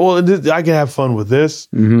like, oh, I can have fun with this.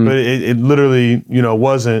 Mm-hmm. But it literally, you know,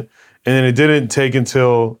 wasn't. And then it didn't take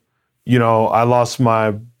until, you know, I lost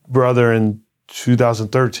my brother in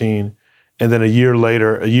 2013. And then a year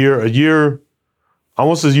later,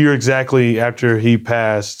 almost a year exactly after he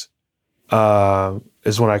passed,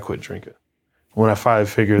 is when I quit drinking. When I finally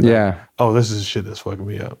figured that, oh, this is shit that's fucking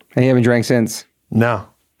me up. And you haven't drank since? No.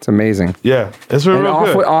 It's amazing. Yeah. It's real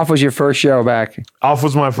good. Off was your first show back. Off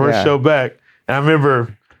was my first show back. And I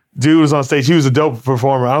remember dude was on stage. He was a dope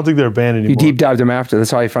performer. I don't think they're a band anymore. You deep dived him after.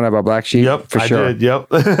 That's how you found out about Black Sheep? Yep, for sure. I did.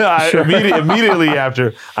 Yep. Immediately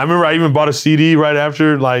after. I remember I even bought a CD right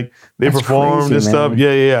after, like, they performed crazy, and stuff.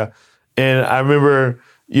 Yeah. And I remember,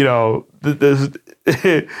 you know,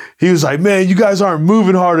 he was like, man, you guys aren't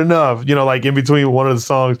moving hard enough, you know, like in between one of the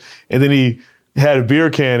songs. And then he had a beer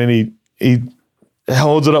can and he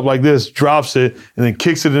holds it up like this, drops it, and then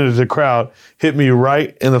kicks it into the crowd. Hit me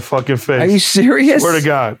right in the fucking face. Are you serious? Swear to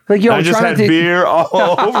God. Like, yo, I just had beer all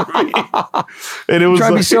over me. And it was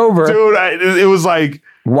trying like, to be sober. Dude, it was like,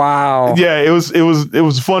 wow. Yeah, it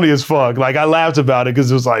was funny as fuck. Like, I laughed about it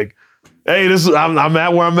because it was like, hey, I'm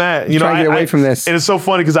at where I'm at. You know, trying to get away from this. And it's so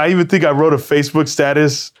funny because I even think I wrote a Facebook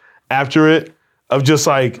status after it of just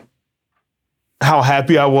like how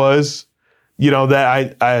happy I was. You know,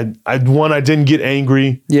 that I didn't get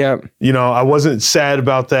angry. Yeah. You know, I wasn't sad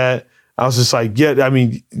about that. I was just like,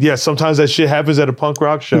 sometimes that shit happens at a punk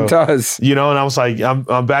rock show. It does. You know, and I was like,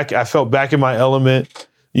 I'm back. I felt back in my element.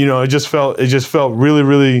 You know, it just felt really,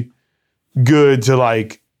 really good to,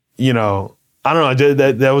 like, you know, I don't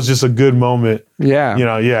know. That was just a good moment. Yeah. You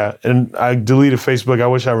know, yeah. And I deleted Facebook. I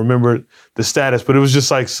wish I remembered the status, but it was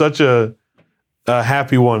just like such a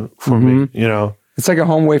happy one for me, you know. It's like a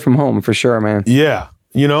home away from home for sure, man. Yeah,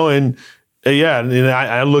 you know, and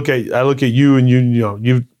I look at you, and you know,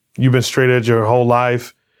 you've been straight edge your whole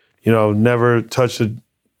life, you know, never touched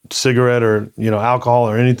cigarette or, you know, alcohol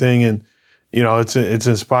or anything. And, you know, it's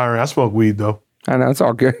inspiring. I smoke weed though. I know, it's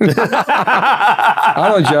all good. I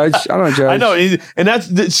don't judge. I know. And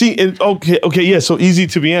okay. Yeah. So easy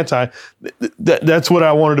to be anti. That's what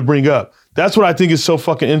I wanted to bring up. That's what I think is so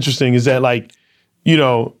fucking interesting is that, like, you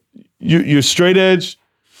know, you're straight edge,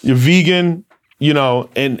 you're vegan, you know,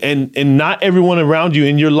 and not everyone around you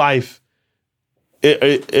in your life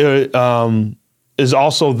is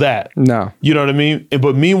also that. No. You know what I mean?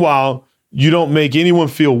 But meanwhile, you don't make anyone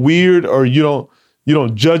feel weird, or you don't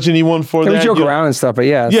judge anyone for that. We joke around and stuff, but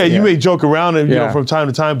yeah. You may joke around and, you know, from time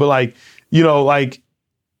to time, but like, you know, like,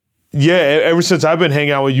 yeah, ever since I've been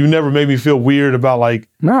hanging out with you, never made me feel weird about like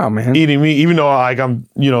no, man. eating meat, even though like I'm,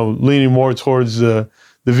 you know, leaning more towards the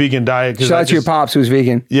vegan diet. Shout out to your pops who's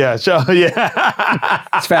vegan. Yeah. Yeah.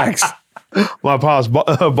 It's facts. My pops,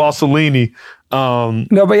 Bossolini.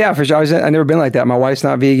 No, but yeah, for sure. I've never been like that. My wife's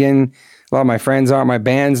not vegan. A lot of my friends aren't. My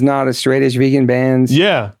band's not a straight edge vegan bands.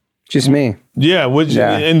 Yeah. Just me. Yeah.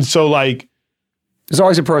 And so like, it's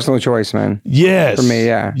always a personal choice, man. Yes. For me,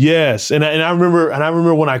 yeah. Yes. And I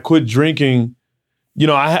remember when I quit drinking, you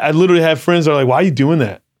know, I literally had friends that are like, why are you doing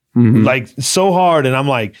that? Mm-hmm. Like so hard. And I'm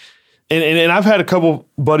like, and I've had a couple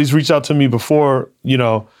buddies reach out to me before, you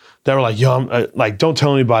know, that were like, yo, I'm like, don't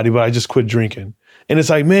tell anybody, but I just quit drinking. And it's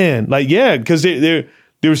like, man, like, yeah, because they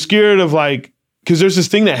were scared of like, because there's this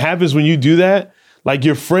thing that happens when you do that. Like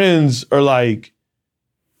your friends are like,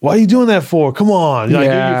 why are you doing that for? Come on. Like,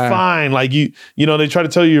 you're fine. Like you know, they try to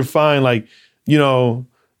tell you you're fine. Like, you know,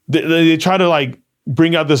 they try to like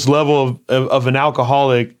bring out this level of an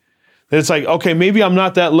alcoholic. And it's like, okay, maybe I'm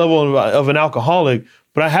not that level of an alcoholic,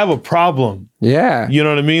 but I have a problem. Yeah. You know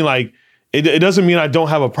what I mean? Like, it doesn't mean I don't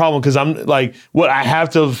have a problem because I'm like, what, I have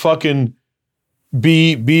to fucking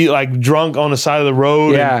be like drunk on the side of the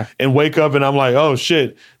road and wake up and I'm like, oh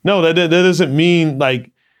shit. No, that doesn't mean like,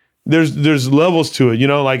 there's levels to it, you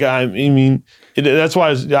know. Like I mean, that's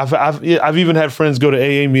why I've even had friends go to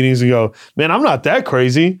AA meetings and go, "Man, I'm not that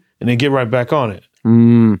crazy," and they get right back on it.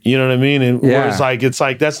 You know what I mean? And where it's like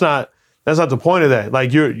that's not the point of that.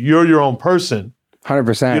 Like you're your own person.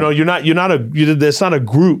 100%. You know, that's not a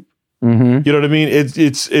group. Mm-hmm. You know what I mean?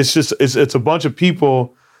 It's a bunch of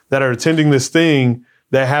people that are attending this thing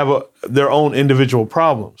that have their own individual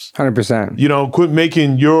problems. 100%. You know, quit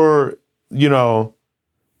making your, you know,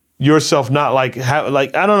 yourself not like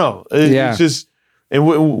like I don't know. It's just,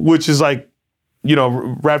 and which is like, you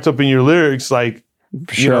know, wrapped up in your lyrics, like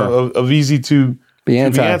you know, of easy to be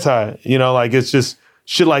anti. You know, like it's just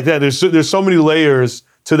shit like that. There's so many layers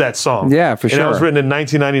to that song. Yeah, for sure. And it was written in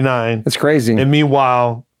 1999. It's crazy. And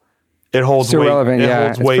meanwhile, it holds still weight. Relevant.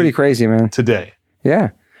 It's pretty crazy, man. Today.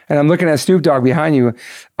 Yeah. And I'm looking at Snoop Dogg behind you.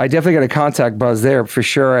 I definitely got a contact buzz there for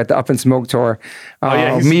sure at the Up in Smoke tour.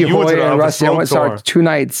 Me, Hoy, and Rusty. I saw 2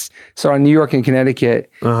 nights. Saw in New York and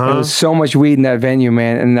Connecticut. There was so much weed in that venue,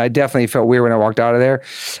 man. And I definitely felt weird when I walked out of there.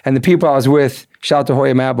 And the people I was with, shout out to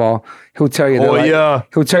Hoya Madball, he'll tell you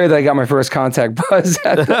that I got my first contact buzz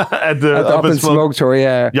at the Up in Smoke tour.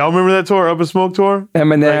 Yeah. Y'all remember that tour, Up in Smoke tour?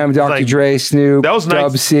 Eminem, Dr. Dre, Snoop,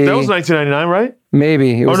 Dub C. That was 1999, right?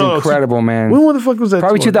 Maybe. It was incredible, man. When the fuck was that?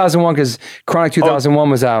 Probably tour? 2001 because Chronic 2001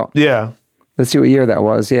 was out. Yeah. Let's see what year that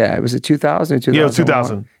was. Yeah, it was 2000 or 2001? Yeah, it was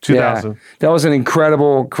 2000. 2000. Yeah. That was an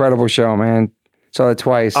incredible show, man. Saw that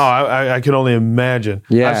twice. Oh, I can only imagine.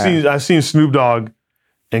 Yeah. I've seen Snoop Dogg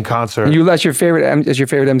in concert. And that's your favorite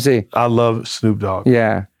MC? I love Snoop Dogg.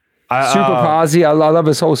 Yeah. Super posy. I love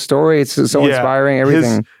his whole story. It's so inspiring,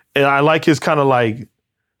 everything. And I like his kind of like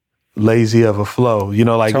lazy of a flow, you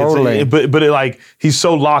know, like totally. But it like he's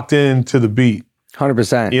so locked into the beat.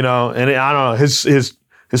 100%. You know, and I don't know, his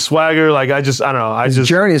swagger, like I don't know, his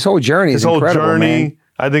whole journey is incredible, man.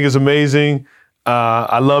 I think is amazing.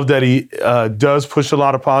 I love that he does push a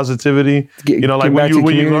lot of positivity. You know, like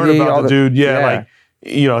when you learn about the dude, like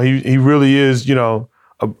you know, he really is, you know,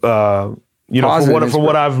 you know, from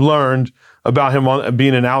what I've learned about him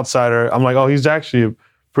being an outsider, I'm like, oh, he's actually a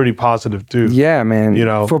pretty positive dude. Yeah, man. You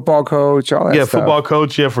know, football coach, all that stuff. Football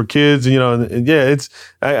coach, for kids. You know, it's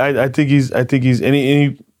I think he's and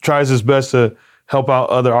he tries his best to help out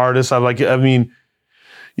other artists. I mean,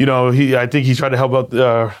 you know, I think he tried to help out,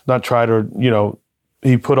 not tried, or you know,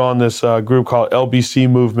 he put on this group called LBC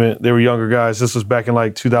Movement. They were younger guys. This was back in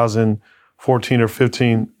like 2014 or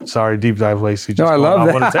 15. Sorry, deep dive, Lacey. No, I love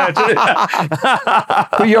that.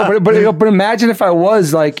 But imagine if I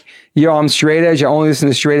was like, I'm straight edge. I only listen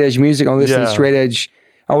to straight edge music. I only listen to straight edge.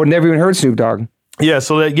 I would never even heard Snoop Dogg. Yeah,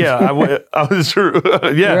 so that I was true. Yeah,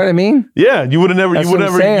 you know what I mean? Yeah, you would have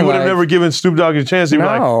never given Snoop Dogg a chance. You'd be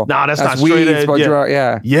like, nah, that's not straight edge.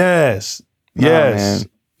 Yeah. Yes. Man.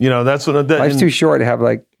 You know, that's what life's too short to have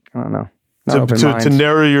like I don't know. Not open To minds.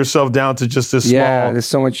 narrow yourself down to just this Yeah, small there's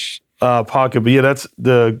so much. pocket. But yeah, that's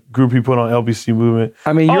the group he put on LBC Movement.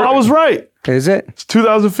 I mean, I was right. Is it? It's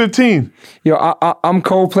 2015. Yo, I'm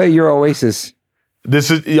Coldplay, you're Oasis. This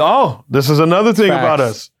is another thing Facts. about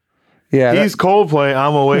us. Yeah, He's Coldplay.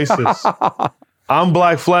 I'm Oasis. I'm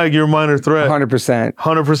Black Flag. You're Minor Threat. 100%.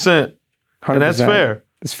 100%. And that's fair.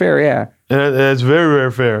 It's fair, yeah. And that's very,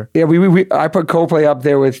 very fair. Yeah, I put Coldplay up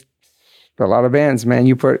there with a lot of bands, man.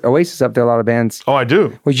 You put Oasis up there, a lot of bands. Oh, I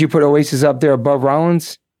do. Would you put Oasis up there above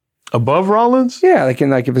Rollins? Above Rollins? Yeah, like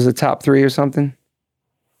if it's a top 3 or something.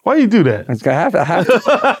 Why you do that?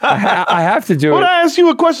 I have to do When it. I ask you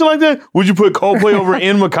a question like that, would you put Coldplay over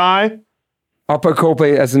In Mackay? I'll put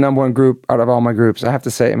Coldplay as the number 1 group out of all my groups. I have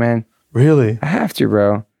to say it, man. Really? I have to,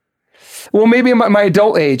 bro. Well, maybe in my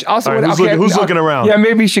adult age. Also, All right, who's looking around? Yeah,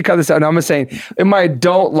 maybe you should cut this out. No, I'm just saying, in my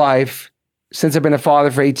adult life, since I've been a father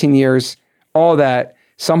for 18 years, all that,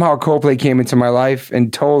 somehow Coldplay came into my life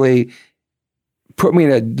and totally put me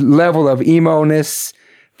in a level of emo-ness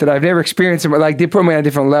that I've never experienced. Like, they put me on a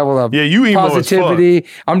different level of emo positivity. as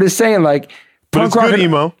fuck. I'm just saying, like, But it's good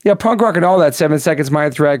emo. Yeah, punk rock and all that. 7 Seconds,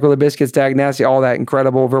 Minor Threat, Gorilla Biscuits, Dag Nasty, all that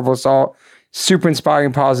incredible. Verbal Assault, super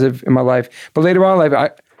inspiring, positive in my life. But later on in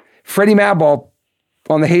life, Freddie Madball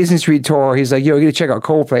on the Hazen Street tour, he's like, yo, you gotta check out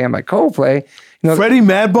Coldplay. I'm like, Coldplay? You know, Freddie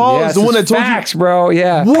Madball is the one that told facts, bro.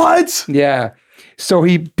 Yeah. you? What? Yeah. So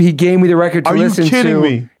he gave me the record to Are you listen kidding to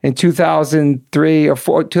me? in 2003 or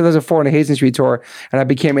 2004 on the Hazen Street tour, and I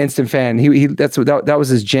became an instant fan. That was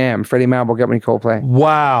his jam. Freddie Madball got me to Coldplay.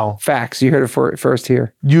 Wow. Facts. You heard it first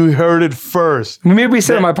here. You heard it first. Maybe we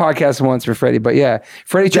said it on my podcast once for Freddie, but yeah,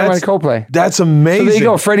 Freddie turned me to Coldplay. That's So amazing. there you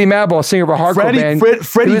go, Freddie Madball, singer of a hardcore band.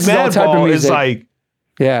 Freddie He listens to all type of Madball is music. like,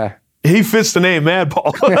 Yeah, he fits the name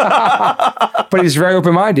Madball. but he's very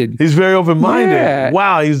open-minded. He's very open-minded. Yeah.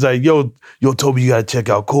 Wow. He's like, yo, Toby, you gotta check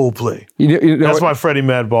out Coldplay. You know, That's why Freddie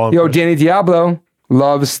Madball. Yo, Danny Diablo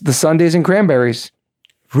loves the Sundays and Cranberries.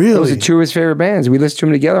 Really? Those are 2 of his favorite bands. We listened to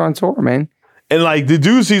them together on tour, man. And like the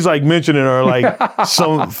dudes he's like mentioning are like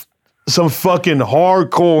some fucking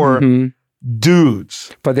hardcore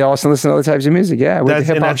dudes. But they also listen to other types of music. Yeah, we did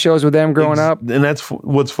hip hop shows with them growing up. And that's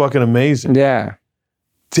what's fucking amazing. Yeah,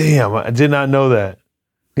 Damn, I did not know that.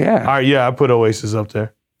 yeah. All right, yeah, I put Oasis up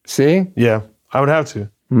there. See? Yeah, I would have to.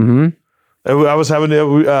 Mm-hmm. I was having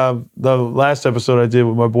the last episode I did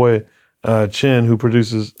with my boy Chin, who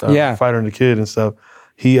produces Fighter and the Kid and stuff.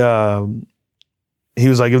 He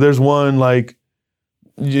was like, if there's one like,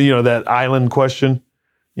 that island question,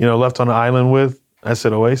 left on an island with, I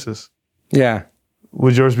said Oasis. Yeah,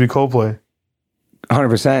 Would yours be Coldplay?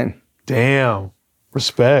 100%. Damn,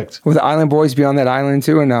 respect. Will the Island Boys be on that island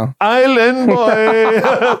too or no? Island boy,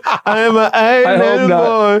 I'm an island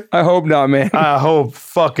boy. I hope not, man. I hope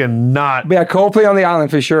fucking not. But yeah, Coldplay on the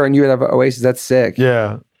island for sure, and you would have Oasis. That's sick.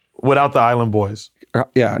 Yeah, without the Island Boys,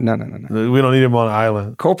 Yeah, no. we don't need them on an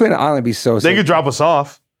island. Coldplay on the island would be so sick. They could drop us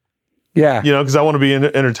off. Yeah. Because I want to be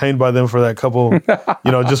entertained by them for that couple,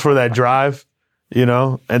 just for that drive,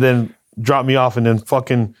 and then drop me off and then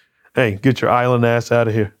fucking, hey, get your island ass out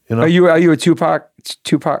of here. Are you a Tupac?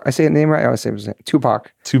 I say the name right? I always say it.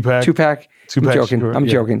 Tupac. Tupac. I'm joking. Shakur. I'm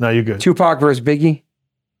Yeah. joking. No, you're good. Tupac versus Biggie.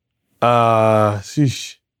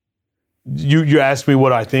 Sheesh. You asked me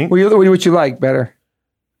what I think What you like better?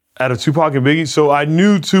 out of Tupac and Biggie. So I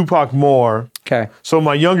knew Tupac more. Okay. So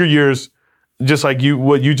my younger years, just like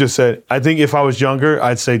what you just said, I think if I was younger,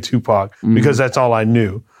 I'd say Tupac because that's all I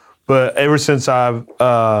knew. But ever since I've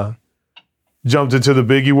jumped into the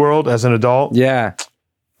Biggie world as an adult, Yeah.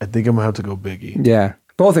 I think I'm gonna have to go Biggie. Yeah.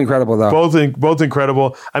 Both incredible though. Both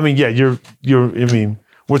incredible. I mean, yeah,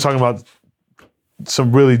 we're talking about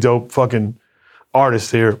some really dope fucking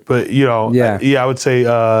artists here, but I would say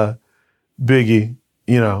Biggie,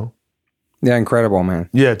 Yeah, incredible, man.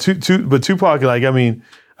 Yeah, but Tupac, like, I mean,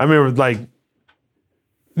 I remember, like,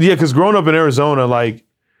 yeah, because growing up in Arizona, like,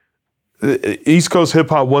 East Coast hip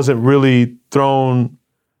hop wasn't really thrown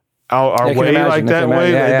out our way like that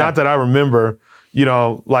way. Yeah. Not that I remember.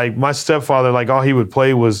 Like my stepfather, like all he would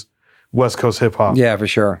play was West Coast hip hop. Yeah, for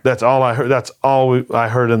sure. That's all I heard. That's all I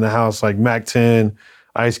heard in the house. Like Mac 10,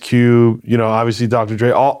 Ice Cube, obviously Dr.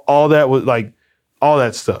 Dre. All that was like all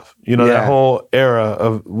that stuff. That whole era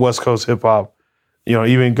of West Coast hip hop.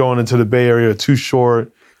 Even going into the Bay Area, Too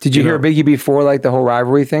Short. Did you hear Biggie before like the whole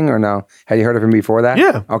rivalry thing or no? Had you heard of him before that?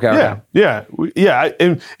 Yeah. Okay. Yeah.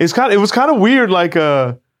 It was kind of weird. Like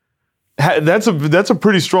that's a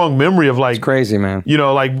pretty strong memory of like It's crazy, man.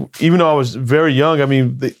 like even though I was very young. I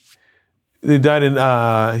mean, they died in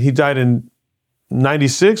he died in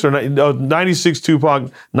 96 or 96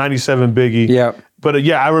 Tupac, 97 Biggie. Yeah. But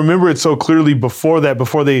yeah, I remember it so clearly before they had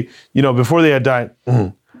died.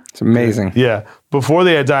 It's amazing. Yeah. Before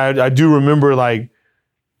they had died, I do remember like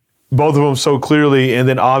both of them so clearly. And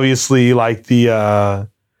then obviously like the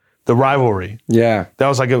rivalry. Yeah. That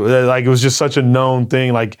was like it was just such a known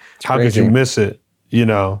thing. Like, how could you miss it? You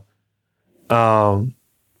know?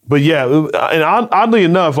 But yeah, and oddly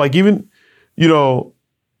enough, like even, you know,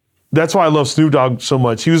 that's why I love Snoop Dogg so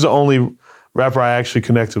much. He was the only rapper I actually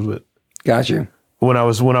connected with. Got you. When I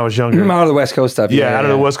was younger. Out of the West Coast stuff. Yeah, out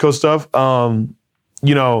of the West Coast stuff.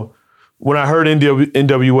 You know, when I heard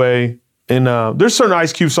NWA, and there's certain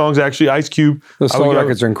Ice Cube songs actually. Ice Cube. Those solo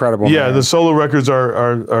records are incredible. Yeah, man. the solo records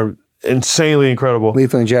are insanely incredible.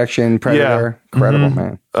 Lethal Injection, Predator, incredible,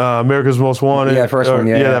 man. America's Most Wanted. Yeah, first one.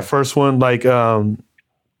 Yeah, that first one. Like when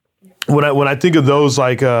I think of those,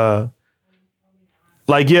 I guess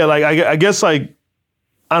like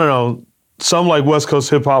I don't know. Some like West Coast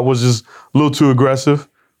hip hop was just a little too aggressive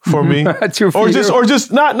for me, or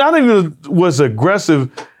just not even was aggressive.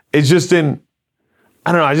 It just didn't.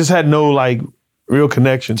 I don't know. I just had no like real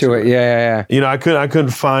connection to it. Yeah. You know, I couldn't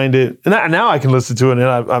find it, and now I can listen to it, and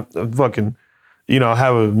I fucking, you know,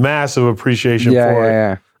 have a massive appreciation for it.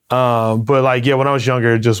 Yeah. But like, yeah, when I was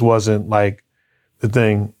younger, it just wasn't like the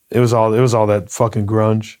thing. It was all that fucking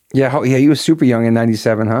grunge. Yeah. Yeah. You were super young in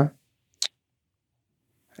 '97, huh?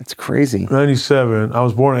 That's crazy. 97. I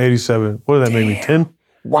was born in 87. What did that make me? 10?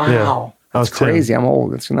 Wow. Yeah, I was 10. Crazy. I'm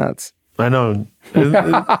old. That's nuts. I know.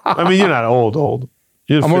 I mean, you're not old.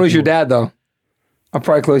 I'm older as your dad, though. I'm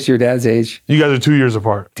probably close to your dad's age. You guys are 2 years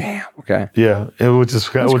apart. Damn. Okay. Yeah. Which is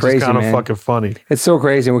kind of fucking funny. It's so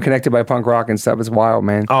crazy. We're connected by punk rock and stuff. It's wild,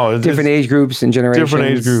 man. Oh, different age groups and generations.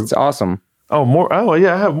 Different age groups. It's awesome. Oh, more. Oh,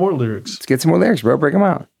 yeah. I have more lyrics. Let's get some more lyrics, bro. Break them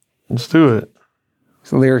out. Let's do it.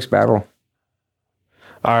 It's a lyrics battle.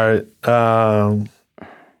 All right.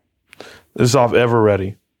 This is off Ever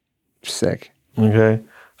Ready. Sick. Okay.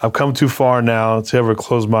 I've come too far now to ever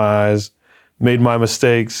close my eyes, made my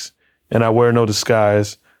mistakes, and I wear no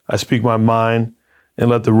disguise. I speak my mind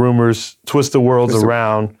and let the rumors twist the worlds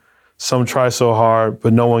around. Some try so hard,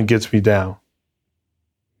 but no one gets me down.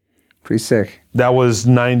 Pretty sick. That was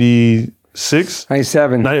 96?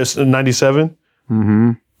 97. 97?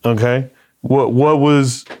 Mm-hmm. Okay. What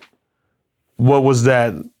was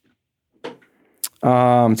that?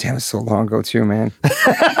 Damn, it's so long ago too, man.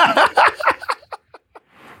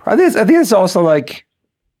 I think it's also like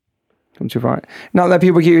come too far. Not let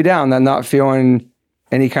people get you down. Not feeling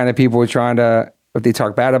any kind of people trying to, if they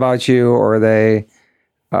talk bad about you or they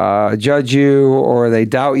judge you or they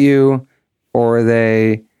doubt you or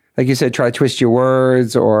they, like you said, try to twist your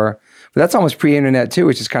words but that's almost pre-internet too,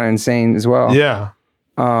 which is kind of insane as well. Yeah.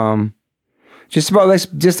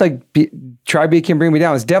 Try Be Can't Bring Me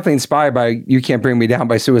Down. It's definitely inspired by You Can't Bring Me Down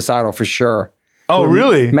by Suicidal for sure. Oh,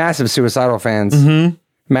 really? Massive Suicidal fans. Mm-hmm.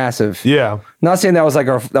 Massive. Yeah. Not saying that was like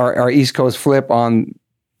our East Coast flip on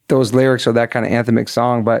those lyrics or that kind of anthemic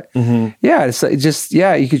song, but yeah, it's just,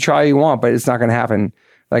 yeah, you could try all you want, but it's not going to happen.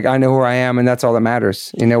 Like, I know who I am and that's all that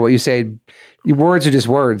matters. You know, what you say, words are just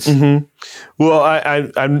words. Mm-hmm. Well,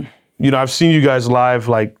 I'm, you know, I've seen you guys live,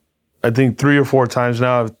 like, I think 3 or 4 times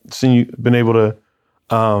now. I've seen you, been able to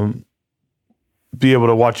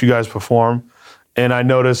watch you guys perform. And I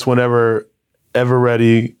notice whenever Ever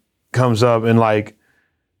Ready comes up and like,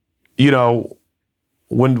 you know,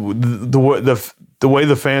 when the way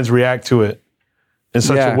the fans react to it in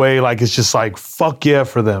such a way, like it's just like, fuck yeah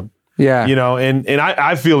for them. Yeah. You know, and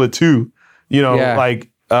I feel it too, you know,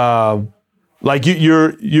 like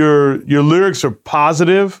your lyrics are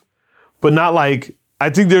positive, but not like, I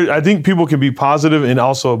think people can be positive and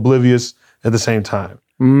also oblivious at the same time.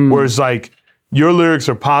 Whereas like your lyrics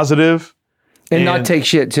are positive and not take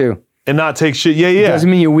shit too. And not take shit. Yeah, yeah. It doesn't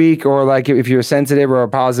mean you're weak or like if you're sensitive or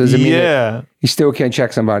positive, doesn't mean that you still can't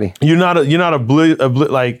check somebody. You're not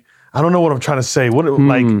like, I don't know what I'm trying to say. What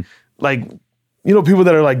like you know, people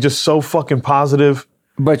that are like just so fucking positive.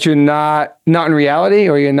 But you're not in reality,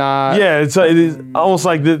 or you're not. Yeah, it is almost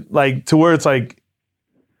like to where it's like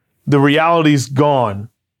the reality's gone.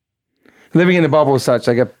 Living in the bubble as such,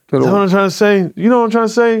 like a little. You know what I'm trying to say? You know what I'm trying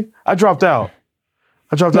to say? I dropped out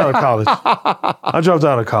of college.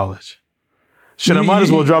 Shit, I might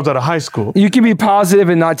as well dropped out of high school. You can be positive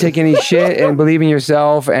and not take any shit and believe in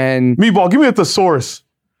yourself. And Meatball, give me a thesaurus.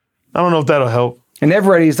 I don't know if that'll help. And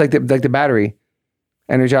Ever Ready is like the battery.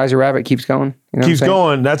 Energizer Rabbit keeps going. You know keeps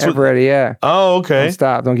going. That's Ever Ready, yeah. Oh, okay. Don't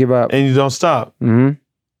stop. Don't give up. And you don't stop. Mm-hmm.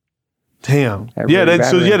 Damn.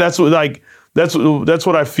 That's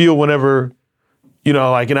what I feel whenever, you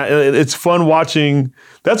know, like, and it's fun watching.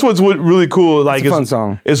 That's what's really cool. Like, it's a fun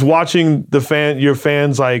song. Is watching your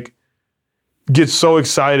fans like get so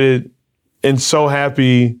excited and so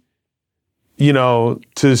happy, you know,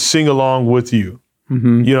 to sing along with you.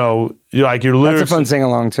 Mm-hmm. You know, you're like your lyrics. That's a fun sing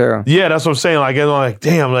along too. Yeah, that's what I'm saying. Like, I'm like,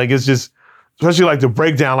 damn, like it's just, especially like the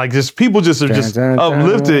breakdown, like just people just are just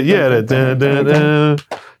uplifted. Yeah, That's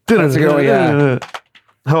a good one, yeah.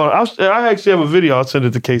 Hold on, I actually have a video. I'll send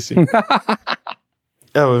it to Casey.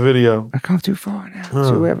 I have a video. I come too far now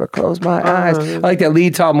to ever close my eyes. I like that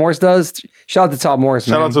lead Todd Morris does. Shout out to Todd Morris,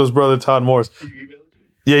 man. Shout out to his brother Todd Morris.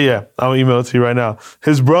 Yeah. I'll email it to you right now.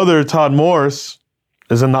 His brother Todd Morris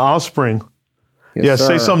is in The Offspring. Yes,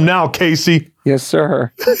 Say sir. something now, Casey. Yes,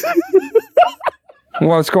 sir.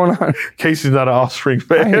 What's going on? Casey's not an Offspring I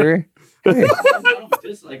fan. hear you. Hey.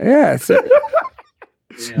 Yeah, it's,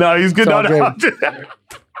 No, he's good. all No.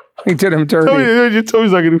 he did him dirty.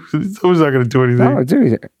 Toby's not gonna do anything. Oh,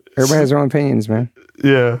 dude. Everybody has their own opinions, man.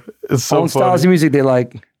 Yeah, it's so Own styles funny. of music they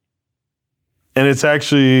like. And it's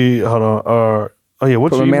actually hold on. Oh yeah,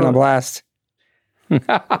 what's Put your my man email? on blast.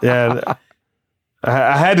 Yeah,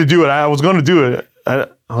 I had to do it. I was going to do it.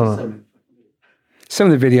 Hold on. Some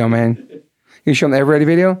of the video, man. You show them the Ever Ready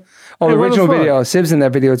video? Oh, Hey, the what the original fuck? video. Sib's in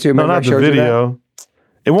that video too. No, Remember I not the showed you that? video.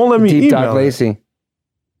 It won't let me Deep email Doc it. Lacey.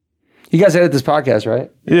 You guys edit this podcast,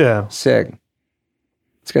 right? Yeah, Sick.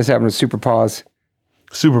 This guy's having a super pause.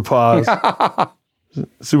 super pause,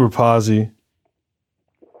 super posy.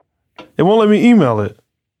 It won't let me email it.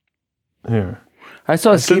 Here, I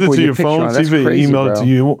saw a send skateboard it with to your your picture phone. on. See That's if it crazy, email it bro. to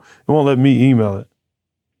you. It won't let me email it.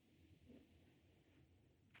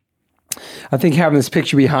 I think having this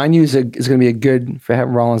picture behind you is going to be a good for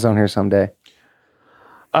having Rollins on here someday.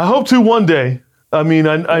 I hope to one day. I mean,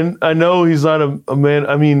 I know he's not a man.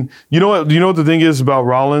 I mean, you know what? You know what the thing is about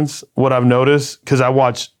Rollins? What I've noticed, because I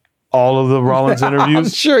watched all of the Rollins I'm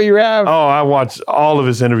interviews. sure you have. Oh, I watched all of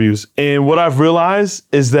his interviews, and what I've realized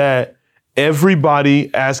is that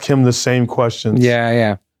everybody asks him the same questions.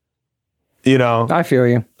 Yeah. You know, I feel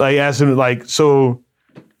you. like ask him like, so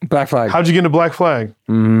Black Flag. how'd you get into Black Flag?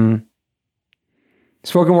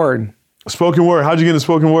 Spoken word. Spoken word. How'd you get into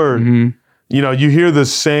spoken word? You know, you hear the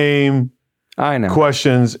same I know.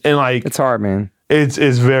 questions, and like It's hard, man. it's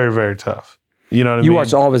very, very tough. You know what I You mean?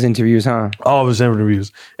 watched all of his interviews, huh? All of his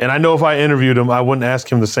interviews. And I know if I interviewed him, I wouldn't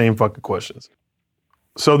ask him the same fucking questions.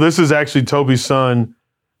 So this is actually Toby's son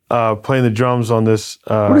playing the drums on this.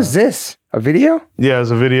 What is this? A video? Yeah, it's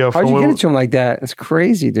a video. How'd you get it to him like that? It's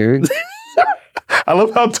crazy, dude. I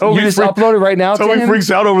love how Toby You just upload it right now to Toby him?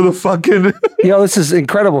 freaks out over the fucking... Yo, this is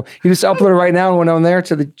incredible. You just upload it right now and went on there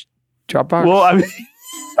to the Dropbox. Well, I mean,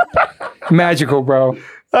 Magical, bro.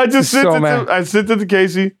 I just sent so it mad. to, I sent it to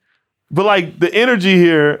Casey. But like the energy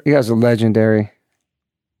here, You guys are legendary.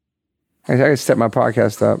 I gotta step my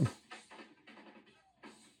podcast up.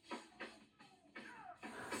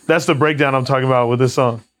 that's the breakdown I'm talking about with this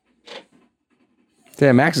song.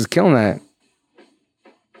 Damn, Max is killing that.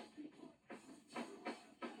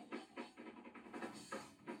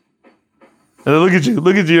 And then look at you.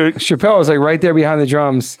 Look at you. Chappelle is like right there behind the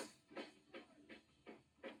drums.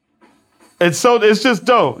 It's just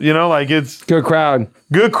dope. You know, like it's Good crowd.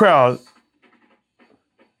 good crowd.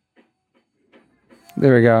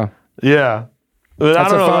 There we go. Yeah. But I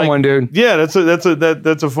That's don't a know, fun like, one, dude. Yeah, that's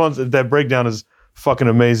a fun. That breakdown is fucking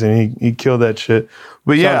amazing. He killed that shit.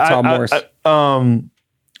 But Shout yeah, out to Tom Morris.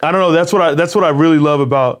 I don't know. That's what I really love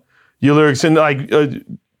about your lyrics, and like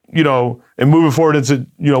you know, and moving forward into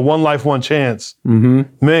one life, one chance.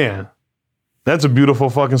 Mm-hmm. Man, that's a beautiful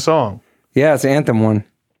fucking song. Yeah, it's an anthem one.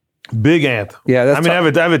 Big anthem. Yeah, that's I mean, I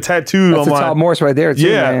have it tattooed That's on a my. Todd Morris right there, too,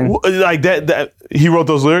 Yeah, man. like that. He wrote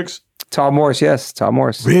those lyrics. Todd Morris, yes. Todd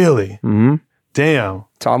Morris. Really? Mm-hmm. Damn.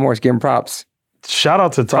 Todd Morris, give him props. Shout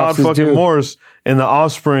out to Props Todd is fucking due. Morris and the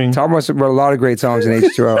Offspring. Todd Morris wrote a lot of great songs in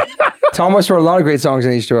H2O. Todd Morris wrote a lot of great songs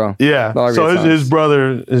in H2O. Yeah. A lot of So great his songs.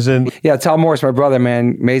 brother is in. Yeah, Todd Morris, my brother,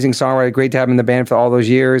 man. Amazing songwriter. Great to have him in the band for all those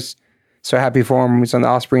years. So happy for him. He's on the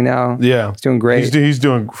Offspring now. Yeah. He's doing great. He's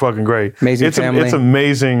doing fucking great. Amazing family. It's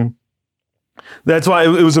amazing. That's why it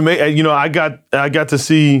was amazing. You know, I got to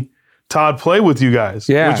see Todd play with you guys.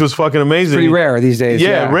 Yeah. Which was fucking amazing. Pretty rare these days.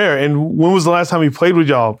 Yeah, rare. And when was the last time he played with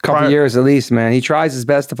y'all? Couple years at least, man. He tries his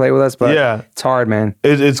best to play with us, but Yeah. it's hard, man.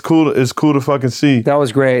 It's cool. It's cool to fucking see. That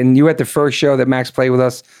was great. And you were at the first show that Max played with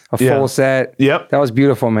us, a Yeah. full set. Yep. That was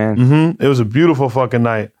beautiful, man. It was a beautiful fucking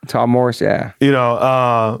night. Todd Morris, yeah. You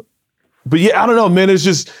know, but yeah, I don't know, man. It's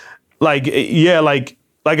just like, yeah, like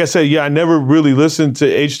I said, yeah, I never really listened to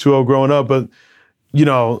H2O growing up, but you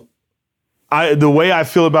know, the way I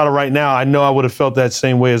feel about it right now, I know I would have felt that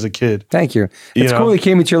same way as a kid. Thank you. You It's know? cool he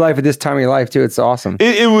came into your life at this time of your life too. It's awesome.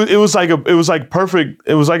 It was like a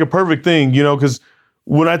perfect thing, you know, because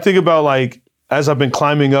when I think about like as I've been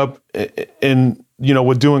climbing up and, you know,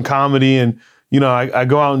 with doing comedy and, you know, I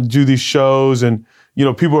go out and do these shows and, you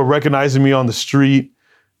know, people are recognizing me on the street,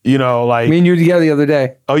 you know, like. Me and you together the other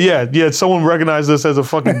day. Oh, yeah. Someone recognized us as a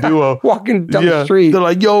fucking duo. Walking down the street. They're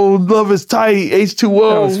like, yo, Love is tight,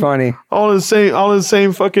 H2O. That was funny. All in the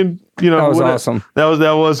same fucking, you know. That was awesome. That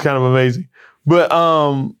was kind of amazing. But,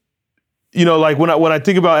 you know, like when I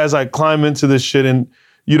think about as I climb into this shit and,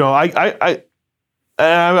 you know, I don't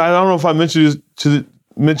know if I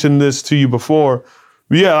mentioned this to you before.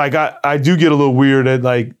 But yeah, like I do get a little weird at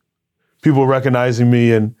like people recognizing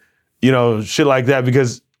me and, you know, shit like that,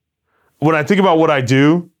 because when I think about what I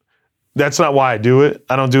do, that's not why I do it.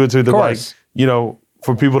 I don't do it to the, like, you know,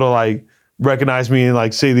 for people to like recognize me and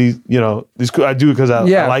like say these, you know, these. I do it because I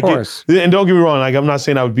like it. And don't get me wrong, like I'm not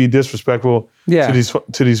saying I would be disrespectful to these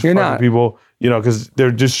fucking people, you know, because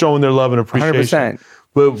they're just showing their love and appreciation.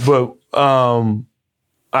 100%. But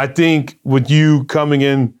I think with you coming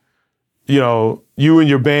in, you know, you and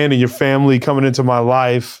your band and your family coming into my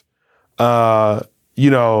life,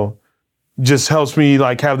 you know, just helps me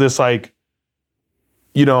like have this like,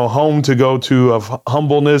 you know, home to go to of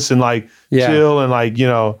humbleness and like chill and like, you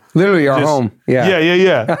know. Literally our home. Yeah.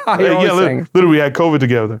 Literally we had COVID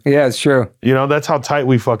together. Yeah, it's true. You know, that's how tight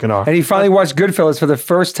we fucking are. And he finally watched Goodfellas for the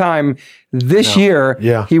first time this year.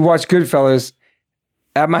 Yeah. He watched Goodfellas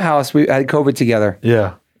at my house. We had COVID together.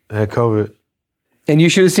 Yeah, I had COVID. And you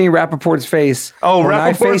should have seen Rappaport's face. Oh, when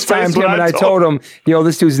Rappaport's I FaceTimed him and I told him, yo,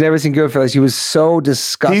 this dude's never seen Goodfellas. He was so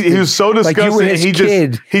disgusted. He was so disgusted. Like you were his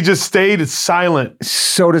kid. He just stayed silent.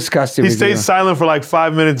 So disgusted. He stayed silent for like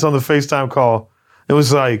 5 minutes on the FaceTime call. It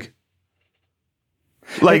was like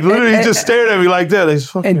literally he just stared at me like that.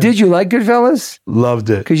 And did you like Goodfellas? Loved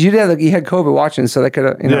it. Because you had COVID watching, so that could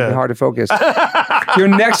have been hard to focus. Your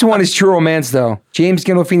next one is True Romance, though. James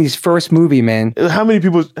Gandolfini's first movie, man. How many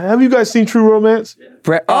people have you guys seen True Romance?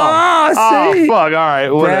 Fuck! All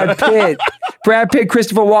right. Brad Pitt,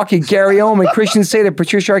 Christopher Walken, Gary Oldman, Christian Slater,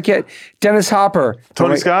 Patricia Arquette, Dennis Hopper,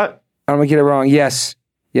 Tony Scott. I'm gonna get it wrong. Yes.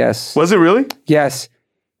 Was it really? Yes.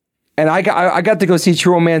 And I got to go see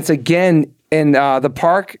True Romance again in the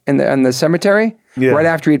park in the cemetery right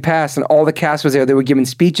after he'd passed, and all the cast was there. They were giving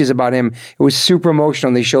speeches about him. It was super emotional.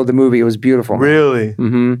 And they showed the movie. It was beautiful. Really?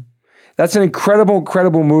 Mm-hmm. That's an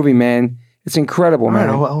incredible movie, man. It's incredible, man.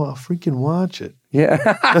 All right, I'll freaking watch it.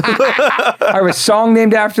 Yeah. I have a song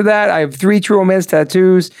named after that. I have 3 True Romance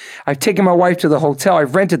tattoos. I've taken my wife to the hotel.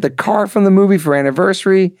 I've rented the car from the movie for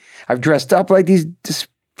anniversary. I've dressed up like this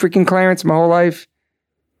freaking Clarence my whole life.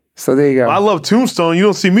 So there you go. I love Tombstone. You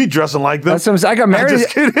don't see me dressing like them. I got married.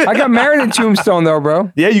 I got married in Tombstone, though,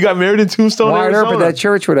 bro. Yeah, you got married in Tombstone, Wyatt Earp at that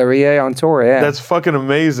church, whatever. Yeah, on tour. Yeah, that's fucking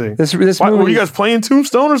amazing. This movie. Were you guys playing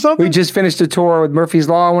Tombstone or something? We just finished a tour with Murphy's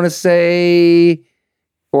Law, I want to say,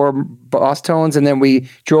 or Boss Tones, and then we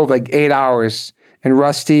drove like 8 hours. And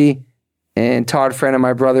Rusty and Todd, friend, and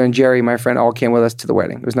my brother and Jerry, my friend, all came with us to the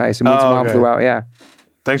wedding. It was nice. And Moon's mom flew out. Yeah.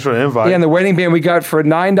 Thanks for the invite. Yeah, and the wedding band we got for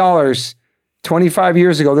 $9. 25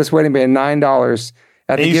 years ago, this wedding band, $9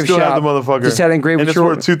 at the gift shop. You still have the motherfucker. Just had engraved. And it's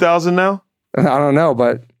worth $2,000 now? I don't know,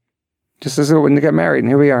 but just as when they got married, and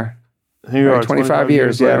here we are. Here you are, 25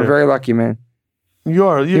 years. Yeah, we're very lucky, man. You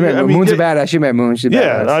are. Moon's a badass. You met Moon. She's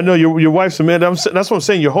badass. I know your wife's a man. That's what I'm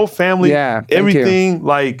saying. Your whole family, everything,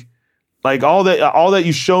 like all that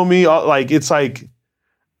you show me, like it's like,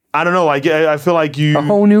 I don't know, like I feel like you a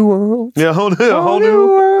whole new world. Yeah, whole new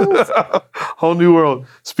world. Whole new world.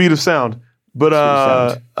 Speed of sound. But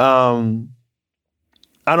I don't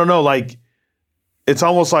know, like it's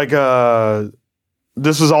almost like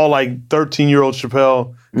this is all like 13-year-old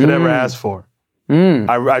Chappelle could ever ask for.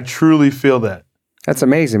 I truly feel that. That's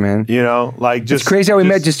amazing, man. You know, like just it's crazy how we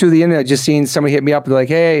met just through the internet. Just seeing somebody hit me up and like,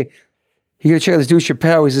 hey, you gotta check out this dude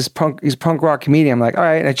Chappelle. He's a punk rock comedian. I'm like, all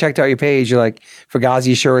right. And I checked out your page. You're like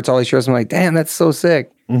Fugazi shirts, all these shirts. I'm like, damn, that's so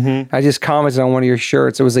sick. Mm-hmm. I just commented on one of your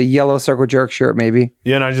shirts. It was a yellow Circle Jerk shirt, maybe.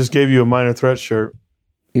 Yeah, and I just gave you a Minor Threat shirt.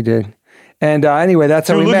 You did. And anyway, that's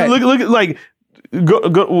how we met. Look, like,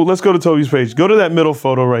 let's go to Toby's page. Go to that middle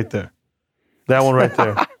photo right there. That one right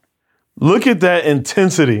there. Look at that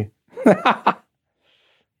intensity.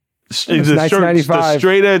 It's 1995. The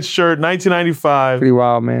straight edge shirt, 1995. Pretty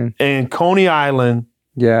wild, man. And Coney Island.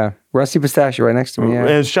 Yeah. Rusty Pistachio right next to me, yeah.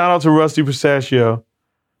 And shout out to Rusty Pistachio.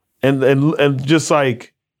 And just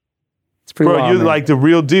like, it's pretty wild, you're man. like the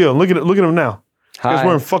real deal. Look at him now. He's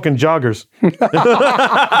wearing fucking joggers.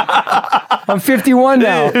 I'm 51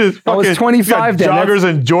 now. I was 25 then. Joggers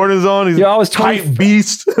and Jordans on. He's I was 20, hype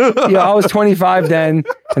beast. I was 25 then,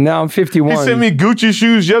 and now I'm 51. He sent me Gucci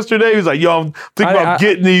shoes yesterday. He was like, yo, I'm thinking about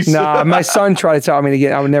getting these. Nah, my son tried to tell me to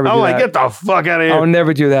get. I would never do that. I'm like, get the fuck out of here. I would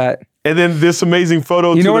never do that. And then this amazing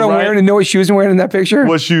photo. You know what I'm wearing? You know what shoes I'm wearing in that picture?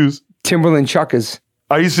 What shoes? Timberland Chuckers.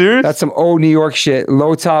 Are you serious? That's some old New York shit.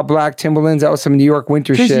 Low top black Timberlands. That was some New York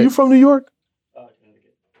winter Casey, shit. you from New York?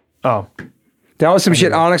 Oh. That was some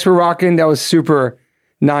shit Onyx were rocking. That was super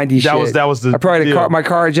 90s shit. That was the I probably deal. my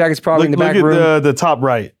car jacket's probably in the back room. Look at the top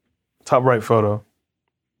right photo.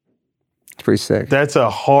 It's pretty sick. That's a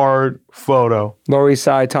hard photo. Lower East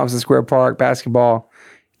Side, Thompson Square Park, basketball,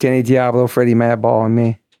 Danny Diablo, Freddie Madball, and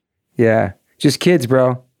me. Yeah. Just kids,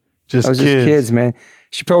 bro. Just kids, man.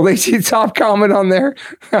 Chappelle Lacey top comment on there.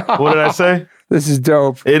 What did I say? This is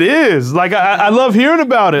dope. It is. Like, I love hearing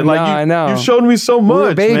about it. Like, I know. You showed me so much,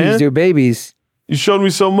 We're babies, man. dude, babies. You showed me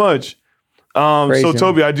so much. So,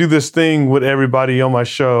 Toby, I do this thing with everybody on my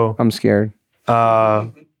show. I'm scared.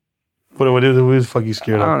 What the fuck you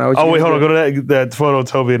scared of? I don't know. Oh, wait, hold on. Go to that photo of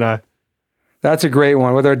Toby and I. That's a great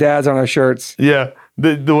one with our dads on our shirts. Yeah.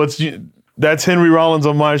 That's Henry Rollins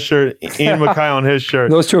on my shirt, Ian Mackay on his shirt.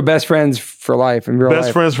 Those two are best friends for life in real life.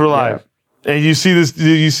 Best friends for life. Yeah. And you see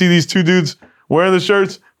these two dudes wearing the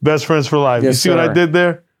shirts? Best friends for life. Yes, you see what I did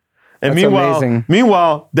there? And that's amazing.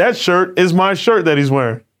 Meanwhile, that shirt is my shirt that he's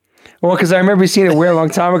wearing. Well, because I remember seeing it wear a long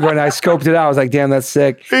time ago, and I scoped it out. I was like, damn, that's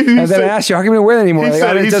sick. And then I asked you, how come you don't wear it anymore? Like,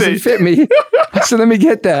 it doesn't fit me. I said, let me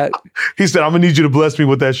get that. He said, I'm going to need you to bless me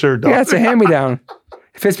with that shirt, dog. Yeah, it's a hand-me-down.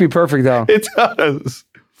 It fits me perfect, though. It does.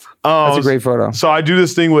 That's a great photo. So I do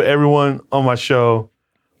this thing with everyone on my show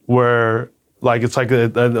where, like, it's like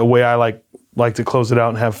a way I like to close it out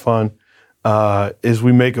and have fun, is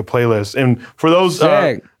we make a playlist. And for those,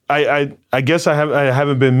 I guess I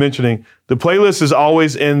haven't been mentioning, the playlist is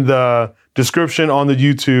always in the description on the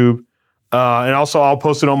YouTube. And also I'll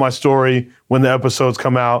post it on my story when the episodes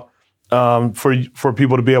come out, for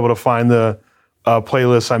people to be able to find the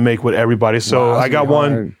playlist I make with everybody. So I got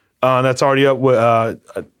one that's already up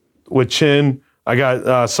with Chin. I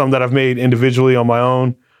got some that I've made individually on my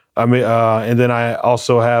own. And then I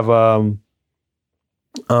also have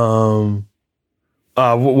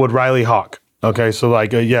with Riley Hawk. Okay, so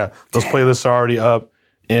like those playlists are already up,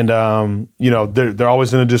 and they're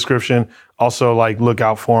always in the description. Also, like, look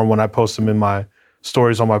out for them when I post them in my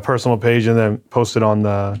stories on my personal page, and then post it on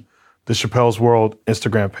the Chappelle's World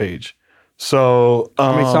Instagram page. So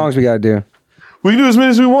how many songs we got to do? We can do as many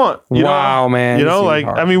as we want. Wow, man! You know, like,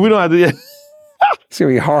 I mean, we don't have to. It's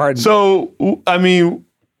gonna be hard. So I mean,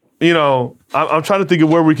 I'm trying to think of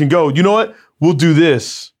where we can go. You know what? We'll do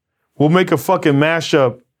this. We'll make a fucking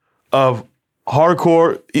mashup of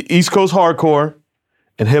hardcore, East Coast hardcore,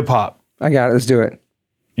 and hip hop. I got it. Let's do it.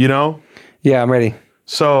 You know? Yeah, I'm ready.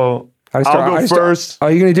 So I'll go first.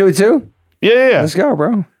 Are you gonna do it too? Yeah. Let's go,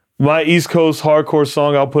 bro. My East Coast hardcore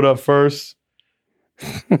song I'll put up first.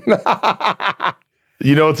 You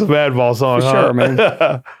know it's a Madball song, For sure,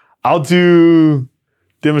 man. I'll do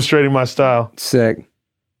Demonstrating My Style. Sick.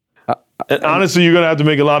 And honestly, you're gonna have to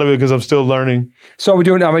make a lot of it because I'm still learning. So I'm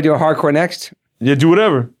gonna do a hardcore next? Yeah, do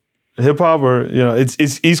whatever. Hip hop, or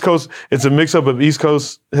it's East Coast. It's a mix up of East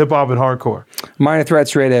Coast hip hop and hardcore. Minor Threat,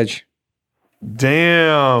 Straight Edge.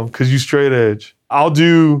 Damn, because you straight edge. I'll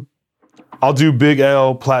do Big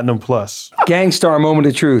L, Platinum Plus. Gangstar, Moment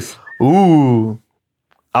of Truth. Ooh.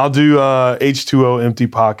 I'll do H2O, Empty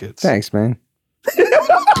Pockets. Thanks, man.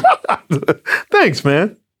 Thanks,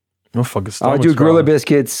 man. No fucking stomach's I'll do Gorilla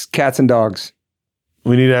Biscuits, Cats and Dogs.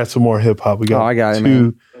 We need to add some more hip hop. We got I got it,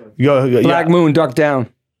 man. Black Moon, Duck Down.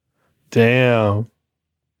 Damn.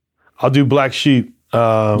 I'll do Black Sheep.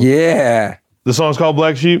 Yeah. The song's called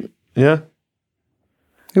Black Sheep? Yeah?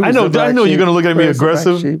 I know you're going to look at me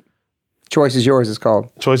aggressive. Choice is Yours, it's called.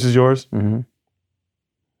 Choice is Yours? Mm-hmm.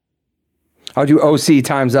 I'll do OC,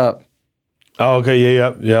 Time's Up. Oh, okay.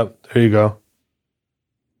 Yeah, yep. There you go.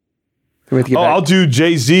 I'll do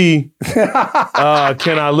Jay-Z, Can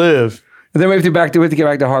I Live? And then we have to get back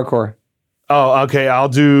to hardcore. Oh, okay. I'll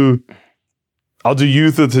do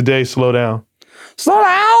Youth of Today, Slow Down. Slow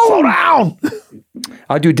down! Slow down!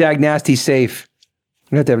 I'll do Dag Nasty, Safe.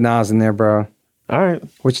 You have to have Nas in there, bro. All right.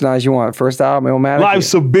 Which Nas you want? First album, Illmatic?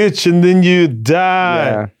 Life's a bitch and then you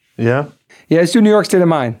die. Yeah? Yeah, let's do New York State of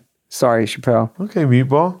Mind. Sorry, Chappelle. Okay,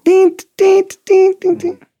 Meatball. Ding, ding, ding, ding,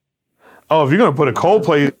 ding. Oh, if you're going to put a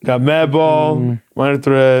Coldplay, got Madball, Minor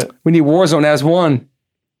Threat. We need Warzone as one.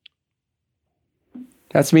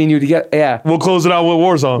 That's me and you together. Yeah. We'll close it out with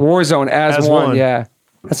Warzone. Warzone as one. Yeah.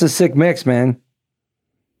 That's a sick mix, man.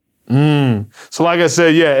 So like I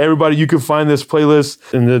said, yeah, everybody, you can find this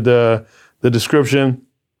playlist in the description.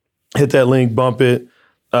 Hit that link, bump it.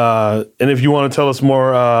 And if you want to tell us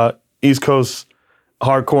more East Coast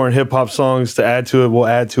hardcore and hip hop songs to add to it, we'll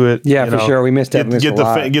add to it. Yeah, for sure. We missed that.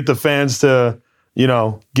 Get the fans to,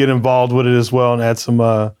 get involved with it as well and add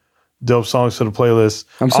some dope songs to the playlist.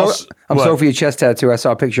 I'm what? so for your chest tattoo. I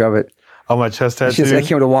saw a picture of it. On my chest tattoo. I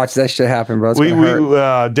can't wait to watch that shit happen, bro.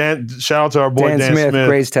 Dan, shout out to our boy Dan Smith,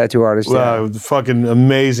 great tattoo artist. Fucking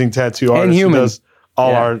amazing tattoo artist. And human. He does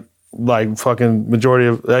all our like fucking majority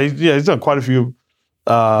of. He's done quite a few.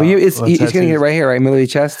 He's gonna get it right here, right, middle of your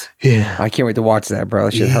chest. Yeah, I can't wait to watch that, bro.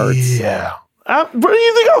 That shit hurts. Yeah, bro,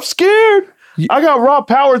 you think I'm scared? I got Raw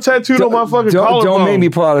Power tattooed on my fucking collarbone. Don't make me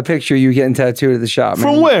pull out a picture of you getting tattooed at the shop. Man.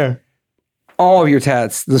 From where? All of your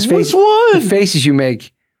tats. Those Which one? The faces you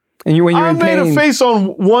make. And when you're in pain. I made a face on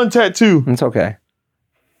one tattoo. It's okay.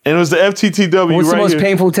 And it was the FTTW. What's the most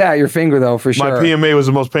painful tat? Your finger, though, for sure. My PMA was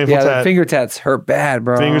the most painful tat. Yeah, finger tats hurt bad,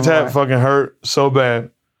 bro. Finger tat fucking hurt so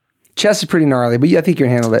bad. Chest is pretty gnarly, but I think you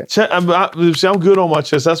can handle it. I'm good on my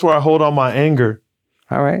chest. That's where I hold on my anger.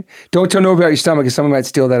 All right. Don't tell nobody about your stomach because someone might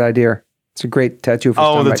steal that idea. It's a great tattoo for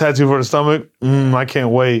stomach. Oh, the tattoo for the stomach? I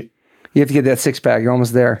can't wait. You have to get that 6-pack. You're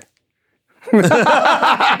almost there.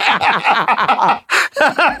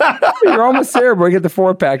 You're almost there, bro. Get the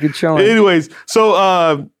 4-pack. You're chilling. Anyways, so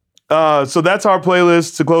that's our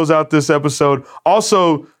playlist to close out this episode.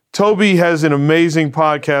 Also, Toby has an amazing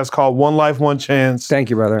podcast called One Life, One Chance. Thank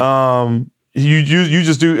you, brother. You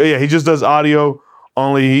just do. Yeah, he just does audio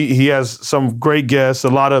only. He has some great guests. A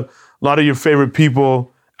lot of your favorite people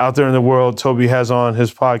out there in the world. Toby has on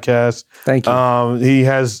his podcast. Thank you. He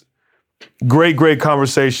has great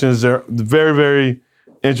conversations. They're very, very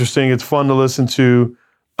interesting. It's fun to listen to.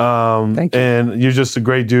 Thank you. And you're just a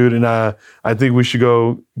great dude. And I think we should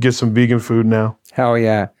go get some vegan food now. Hell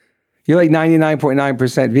yeah. You're like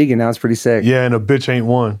 99.9% vegan now. It's pretty sick. Yeah, and a bitch ain't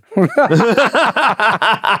one.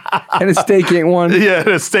 And a steak ain't one. Yeah, and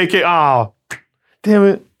a steak ain't. Oh, damn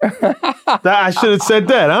it. I should have said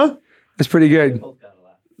that, huh? It's pretty good.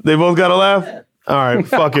 They both got to laugh? All right,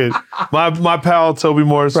 fuck it. My pal Toby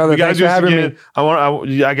Morris. Brother, we gotta thanks do for this having again.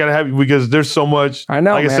 me. I gotta have you because there's so much. I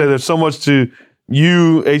know, like man. I said, there's so much to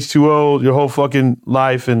you, H2O, your whole fucking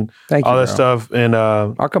life, and all that stuff. And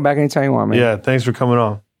I'll come back anytime you want, man. Yeah, thanks for coming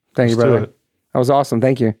on. Thank you, brother. That was awesome.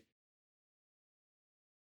 Thank you.